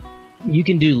 Like, you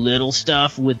can do little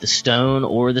stuff with the stone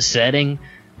or the setting,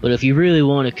 but if you really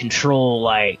want to control,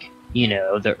 like, you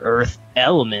know, the earth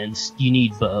elements, you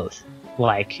need both.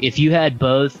 Like, if you had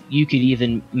both, you could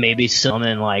even maybe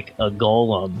summon, like, a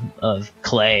golem of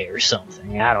clay or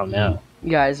something. I don't know.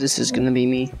 Guys, this is gonna be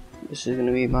me. This is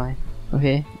gonna be mine.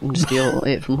 Okay? I'm gonna steal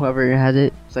it from whoever has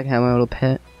it, so I can have my little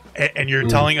pet. And you're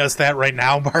telling us that right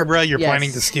now, Barbara? You're Yes.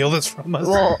 planning to steal this from us?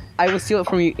 Well, I will steal it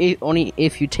from you only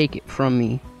if you take it from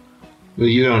me. Well,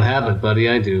 you don't have it, buddy.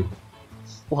 I do.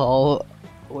 Well,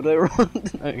 what do I roll?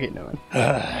 Okay, never mind.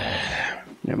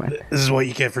 Never mind. This is what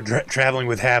you get for traveling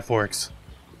with half-orcs.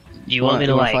 You want me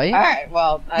to like? All right.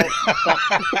 Well,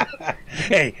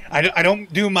 Hey, I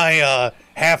don't do my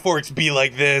half-orcs be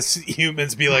like this,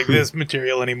 humans be like this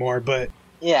material anymore, but...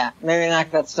 yeah, maybe knock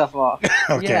that stuff off.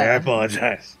 Okay, Yeah. I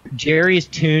apologize. Jerry's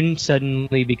tune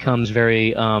suddenly becomes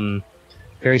very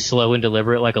very slow and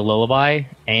deliberate, like a lullaby,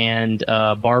 and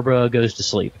Barbara goes to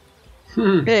sleep.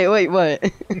 Hey, wait, what?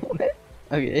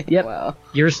 Okay. Yep. Wow.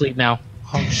 You're asleep now.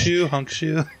 Hunk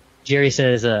shoe. Jerry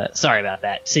says, sorry about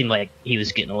that. Seemed like he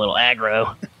was getting a little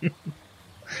aggro.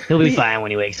 He'll be fine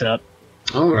when he wakes up.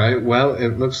 All right. Well,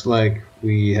 it looks like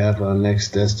we have our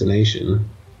next destination.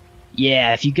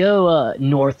 Yeah, if you go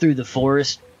north through the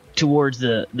forest towards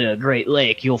the Great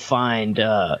Lake, you'll find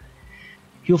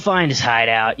his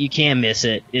hideout. You can't miss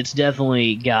it. It's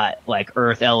definitely got like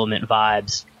earth element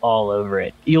vibes all over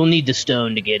it. You'll need the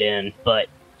stone to get in, but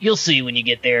you'll see when you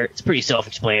get there. It's pretty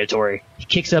self-explanatory. He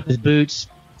kicks up his boots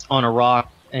on a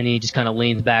rock, and he just kind of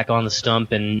leans back on the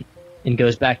stump and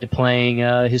goes back to playing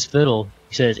his fiddle.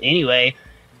 He says, anyway,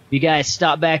 if you guys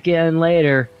stop back in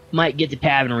later, might get the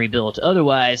tavern rebuilt.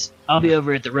 Otherwise, I'll be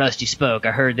over at the Rusty Spoke.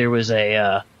 I heard there was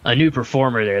a new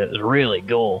performer there that was really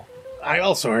cool. I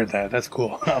also heard that. That's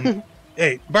cool.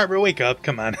 Hey, Barbara, wake up.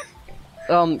 Come on.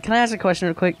 Can I ask a question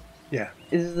real quick? Yeah.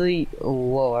 Is the...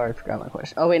 Whoa, I forgot my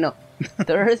question. Oh, wait, no.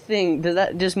 The earth thing, does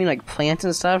that just mean, like, plants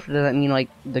and stuff? Or does that mean, like,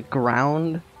 the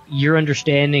ground? Your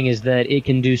understanding is that it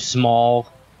can do small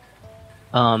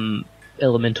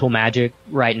elemental magic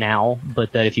right now,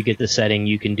 but that if you get the setting,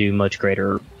 you can do much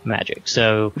greater magic.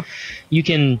 So you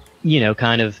can,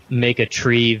 kind of make a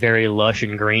tree very lush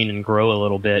and green and grow a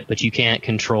little bit, but you can't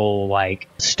control, like,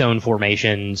 stone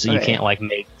formations. You Okay. can't, like,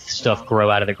 make stuff grow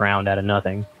out of the ground out of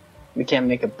nothing. We can't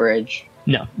make a bridge.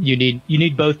 No, you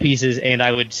need both pieces, and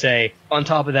I would say on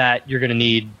top of that, you're going to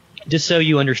need, just so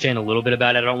you understand a little bit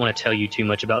about it, I don't want to tell you too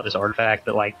much about this artifact,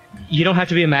 but like, you don't have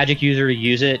to be a magic user to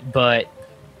use it, but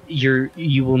you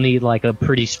will need like a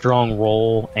pretty strong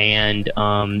roll, and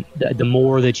the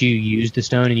more that you use the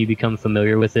stone and you become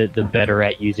familiar with it, the better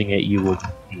at using it you will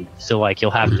be. So like,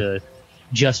 you'll have to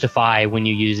justify when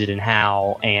you use it and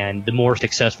how, and the more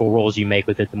successful rolls you make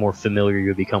with it, the more familiar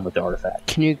you'll become with the artifact.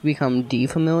 Can you become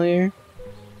defamiliar?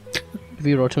 If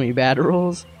you roll too many bad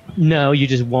rolls? No, you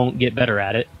just won't get better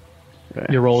at it.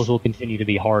 Okay. Your rolls will continue to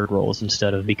be hard rolls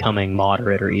instead of becoming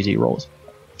moderate or easy rolls.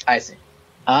 I see.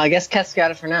 I guess Keth's got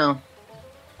it for now.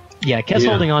 Yeah, Keth's Yeah.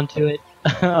 holding on to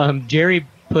it. Jerry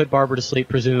put Barbara to sleep,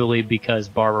 presumably because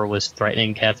Barbara was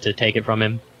threatening Keth to take it from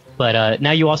him. But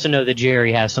now you also know that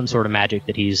Jerry has some sort of magic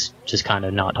that he's just kind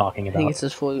of not talking I think about. it's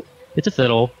his flute. It's a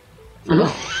fiddle.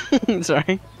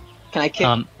 Sorry. Can I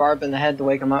kick Barb in the head to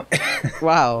wake him up?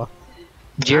 Wow.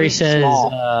 Jerry I'm says,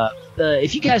 small.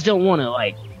 if you guys don't want to,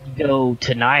 like, go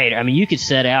tonight, I mean, you could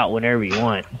set out whenever you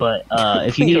want, but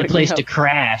if you need a place to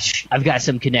crash, I've got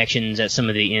some connections at some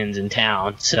of the inns in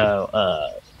town,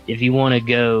 so if you want to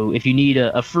go, if you need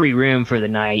a free room for the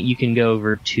night, you can go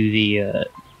over to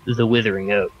the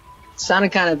Withering Oak.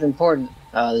 Sounded kind of important,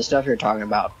 the stuff you're talking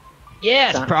about.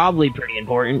 Yeah, it's probably pretty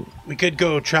important. We could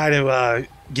go try to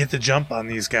get the jump on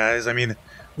these guys. I mean,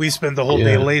 we spent the whole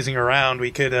day Yeah. lazing around. We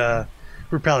could,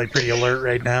 we're probably pretty alert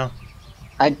right now.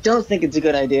 I don't think it's a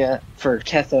good idea for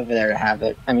Keth over there to have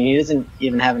it. I mean, he doesn't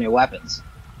even have any weapons.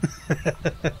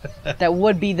 That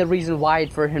would be the reason why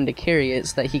for him to carry it,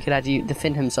 so that he could actually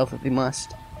defend himself if he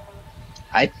must.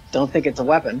 I don't think it's a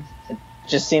weapon. It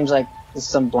just seems like it's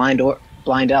some blind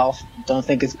elf. Don't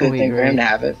think it's a good Oh, thing for you're him to right.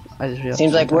 have it. I just realized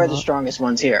Seems like something we're the about- strongest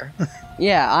ones here.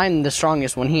 Yeah, I'm the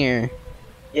strongest one here.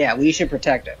 Yeah, we should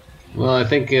protect it. Well, I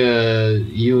think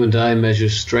you and I measure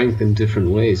strength in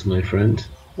different ways, my friend.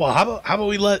 Well, how about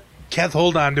we let Keth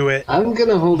hold on to it? I'm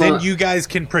gonna hold Then on. you guys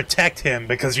can protect him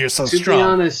because you're so To strong. be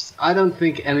honest, I don't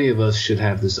think any of us should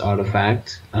have this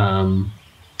artifact.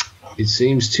 It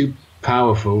seems too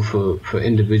powerful for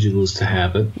individuals to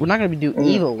have it. We're not gonna do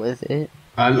evil with it.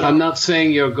 I'm not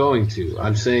saying you're going to.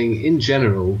 I'm saying, in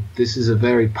general, this is a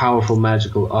very powerful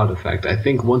magical artifact. I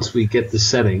think once we get the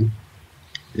setting,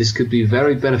 this could be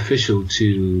very beneficial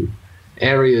to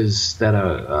areas that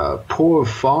are poor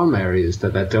farm areas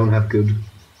that don't have good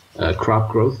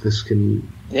crop growth. This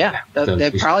can... Yeah, That'd they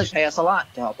be probably special. pay us a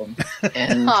lot to help them.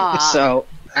 And Aw. so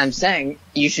I'm saying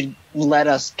you should let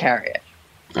us carry it.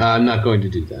 I'm not going to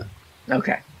do that.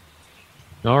 Okay.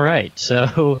 All right.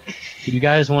 So, do you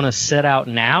guys want to set out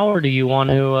now, or do you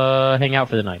want to hang out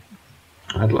for the night?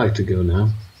 I'd like to go now.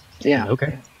 Yeah.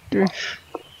 Okay.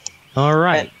 All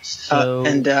right.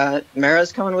 And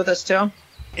Mara's coming with us too?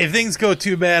 If things go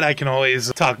too bad, I can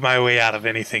always talk my way out of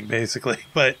anything, basically.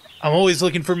 But I'm always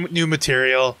looking for new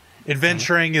material.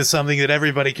 Adventuring is something that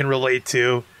everybody can relate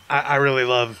to. I really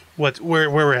love where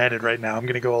we're headed right now. I'm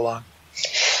going to go along.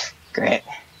 Great.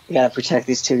 We gotta protect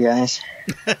these two guys.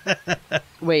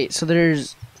 Wait, so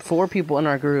there's 4 people in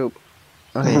our group.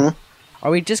 Okay. Mhm. Are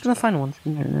we just gonna find one?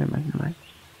 Never mind.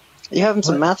 You having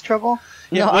some math trouble?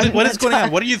 Yeah, No, what I'm is going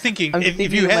on? What are you thinking? I'm If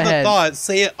thinking you in my have a head. thought,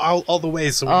 say it all the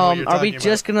way so we know what you're Are we talking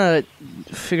just about.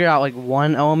 gonna figure out like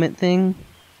one element thing?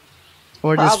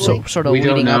 Or just Probably. sort of We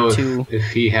don't leading know up if, to.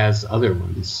 if he has other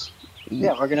ones.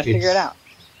 Yeah, we're gonna figure it out.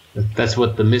 That's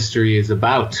what the mystery is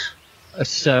about.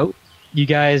 So, you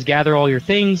guys gather all your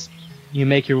things. You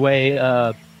make your way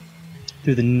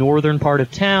through the northern part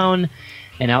of town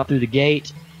and out through the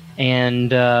gate.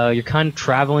 And you're kind of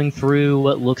traveling through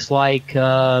what looks like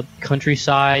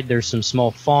countryside. There's some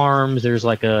small farms. There's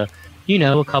like a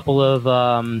couple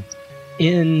of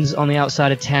inns on the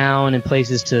outside of town and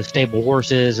places to stable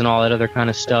horses and all that other kind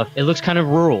of stuff. It looks kind of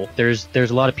rural. There's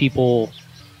a lot of people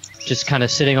just kind of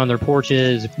sitting on their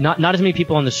porches. Not as many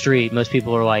people on the street. Most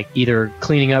people are like either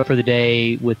cleaning up for the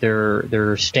day with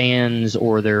their stands,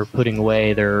 or they're putting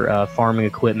away their farming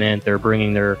equipment. They're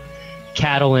bringing their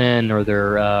cattle in, or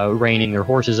they're reining their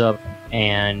horses up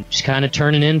and just kind of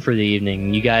turning in for the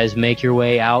evening. You guys make your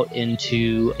way out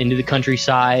into the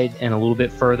countryside and a little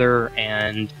bit further,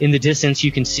 and in the distance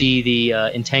you can see the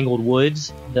entangled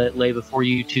woods that lay before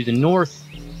you to the north,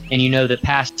 and you know that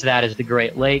past that is the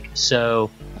Great Lake.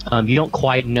 So you don't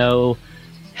quite know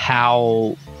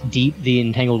how deep the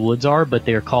entangled woods are, but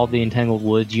they're called the entangled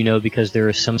woods, because there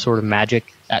is some sort of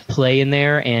magic at play in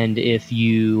there. And if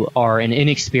you are an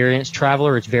inexperienced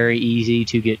traveler, it's very easy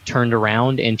to get turned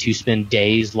around and to spend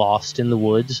days lost in the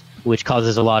woods, which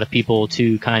causes a lot of people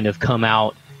to kind of come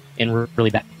out in really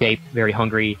bad shape, very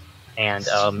hungry, and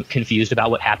confused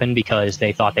about what happened, because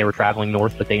they thought they were traveling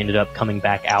north, but they ended up coming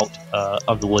back out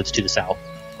of the woods to the south.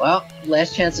 Well,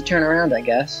 last chance to turn around, I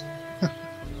guess.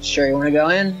 Sure you want to go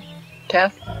in,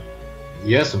 Kev?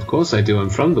 Yes, of course I do. I'm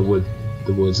from the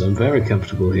woods. I'm very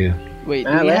comfortable here. Wait,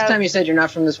 Last time you said you're not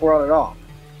from this world at all.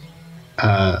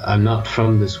 I'm not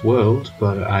from this world,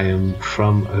 but I am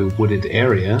from a wooded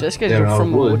area. just because there you're are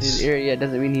from woods. a wooded area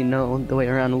doesn't mean you know the way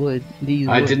around these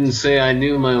I woods. didn't say I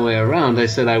knew my way around. I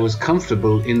said I was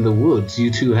comfortable in the woods. You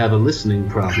two have a listening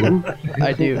problem.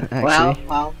 I do, actually.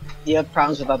 Well, you have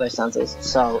problems with other senses,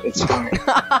 so it's fine.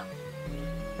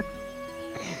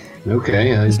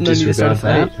 Okay, I There's no need to disregard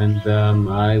certify that, and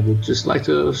I would just like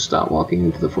to start walking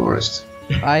into the forest.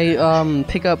 I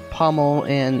pick up Pommel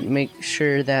and make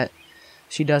sure that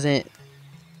she doesn't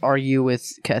argue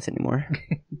with Keth anymore.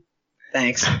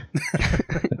 Thanks.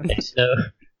 Okay,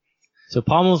 so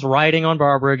Pommel's riding on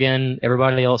Barbara again.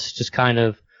 Everybody else just kind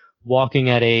of walking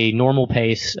at a normal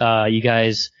pace. You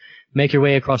guys make your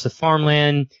way across the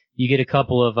farmland. You get a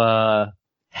couple of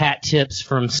hat tips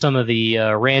from some of the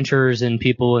ranchers and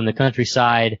people in the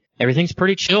countryside. Everything's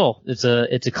pretty chill. It's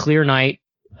a clear night.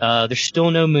 There's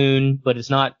still no moon, but it's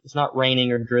not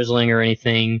raining or drizzling or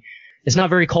anything. It's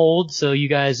not very cold, so you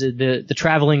guys, the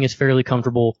traveling is fairly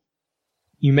comfortable.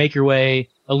 You make your way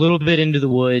a little bit into the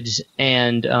woods,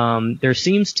 and there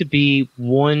seems to be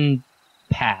one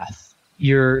path.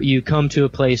 You come to a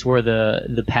place where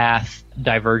the path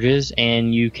diverges,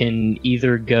 and you can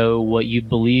either go what you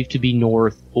believe to be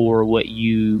north, or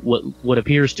what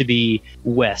appears to be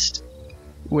west.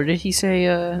 Where did he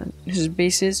say his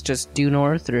base is? Just due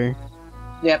north, or?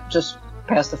 Yep, just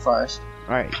past the forest.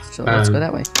 Alright, so let's go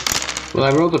that way. Well,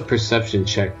 I rolled a perception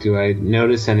check. Do I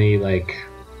notice any,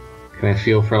 can I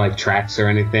feel for, tracks or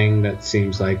anything that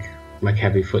seems like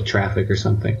heavy foot traffic or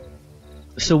something?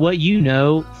 So what you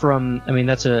know from,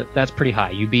 that's pretty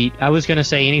high. You beat, I was going to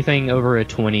say anything over a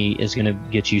 20 is going to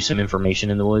get you some information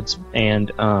in the woods.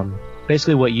 And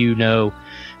basically what you know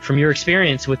from your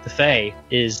experience with the Fae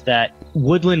is that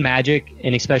woodland magic,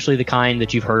 and especially the kind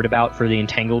that you've heard about for the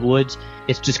entangled woods,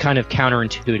 it's just kind of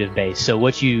counterintuitive based. So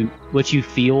what you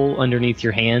feel underneath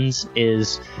your hands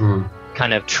is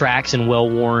kind of tracks and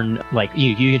well-worn,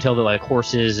 you can tell that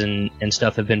horses and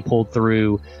stuff have been pulled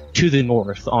through to the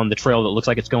north on the trail that looks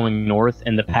like it's going north,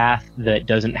 and the path that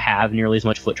doesn't have nearly as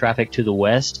much foot traffic to the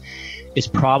west is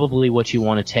probably what you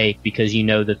want to take, because you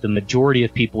know that the majority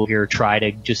of people here try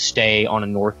to just stay on a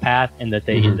north path, and that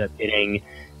they end up getting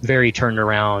very turned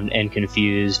around and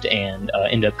confused, and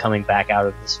end up coming back out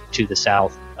of to the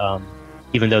south.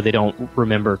 even though they don't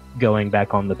remember going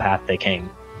back on the path they came.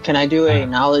 Can I do a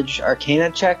knowledge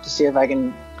arcana check to see if I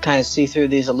can kind of see through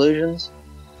these illusions?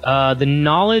 The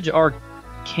knowledge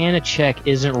arcana check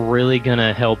isn't really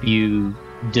gonna help you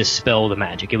dispel the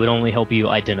magic. It would only help you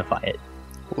identify it.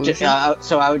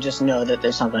 So I would just know that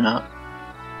there's something up.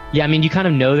 Yeah, I mean, you kind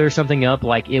of know there's something up.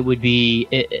 Like, it would be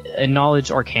a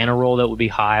knowledge arcana roll that would be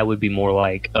high would be more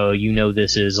like, oh, you know,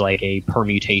 this is like a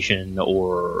permutation,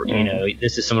 or you know,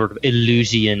 this is some sort of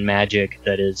Illusian magic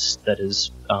that is.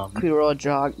 Can we roll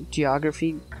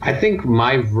geography? I think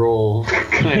my roll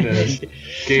kind of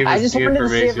gave us I just the wanted to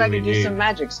see if information I we could do need. some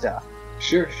magic stuff.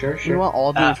 Sure. You want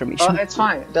all the information? Oh, it's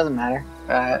fine. It doesn't matter.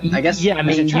 I guess Yeah, I I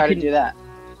mean, should try you to do that.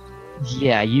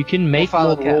 Yeah, you can make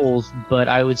follow more Kev. rolls, but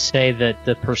I would say that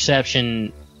the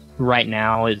perception right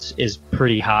now is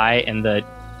pretty high, and that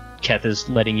Keth is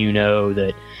letting you know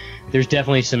that there's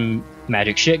definitely some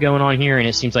magic shit going on here, and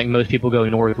it seems like most people go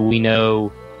north. We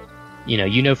know,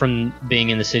 you know from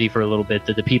being in the city for a little bit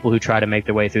that the people who try to make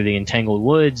their way through the entangled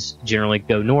woods generally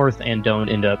go north and don't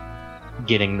end up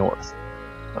getting north.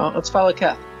 Well, let's follow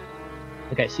Keth.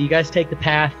 Okay, so you guys take the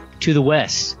path to the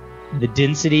west. The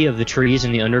density of the trees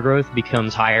and the undergrowth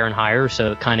becomes higher and higher,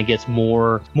 so it kind of gets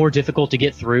more difficult to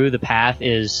get through. The path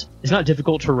it's not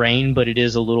difficult terrain, but it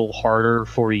is a little harder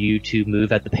for you to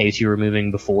move at the pace you were moving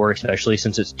before, especially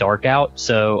since it's dark out.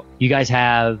 So you guys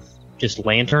have just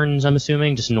lanterns, I'm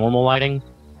assuming, just normal lighting?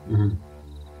 Mm-hmm.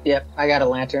 Yep, I got a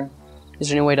lantern. Is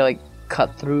there any way to like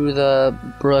cut through the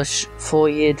brush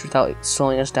foliage without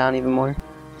slowing us down even more?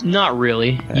 Not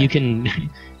really. Okay.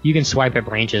 You can swipe at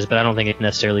branches, but I don't think it's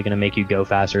necessarily going to make you go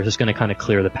faster. It's just going to kind of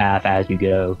clear the path as you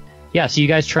go. Yeah, so you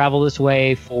guys travel this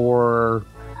way for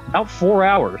about 4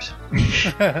 hours.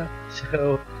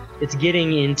 So it's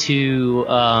getting into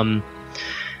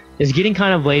it's getting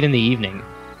kind of late in the evening,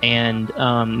 and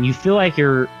you feel like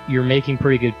you're making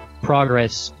pretty good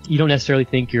progress. You don't necessarily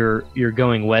think you're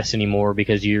going west anymore,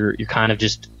 because you're kind of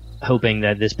just hoping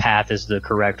that this path is the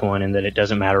correct one and that it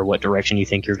doesn't matter what direction you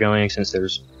think you're going, since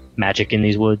there's magic in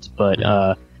these woods.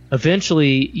 But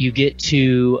eventually you get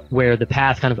to where the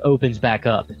path kind of opens back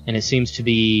up, and it seems to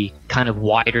be kind of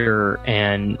wider,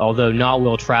 and although not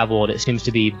well traveled, it seems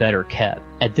to be better kept.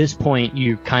 At this point,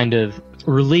 you're kind of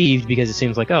relieved, because it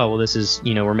seems like, oh, well, this is,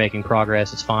 we're making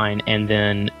progress, it's fine. And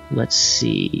then, let's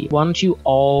see, why don't you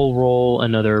all roll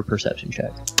another perception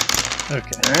check?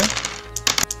 Okay.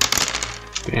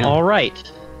 Damn. All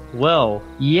right. Well,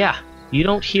 yeah, you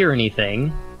don't hear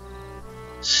anything.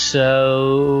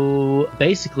 So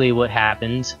basically what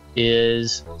happens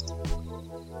is,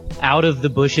 out of the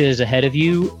bushes ahead of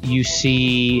you, you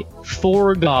see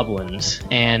 4 goblins,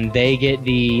 and they get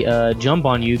the jump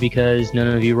on you because none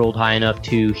of you rolled high enough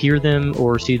to hear them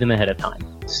or see them ahead of time.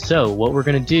 So what we're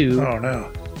going to do Oh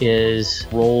no. is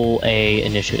roll a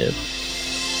initiative.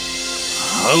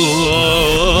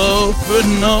 Hello, for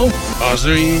no,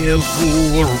 Azrael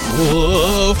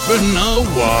for no,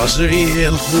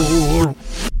 Azrael for.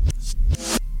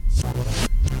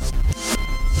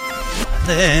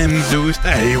 Them do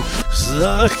stay,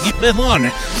 suck it on,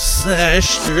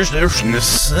 sesters, there's no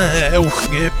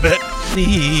self, get bet.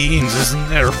 Things is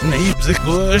nerf names, the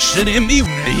question in me,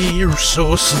 you're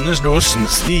so sin is no sin,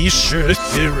 the shirt,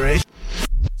 right.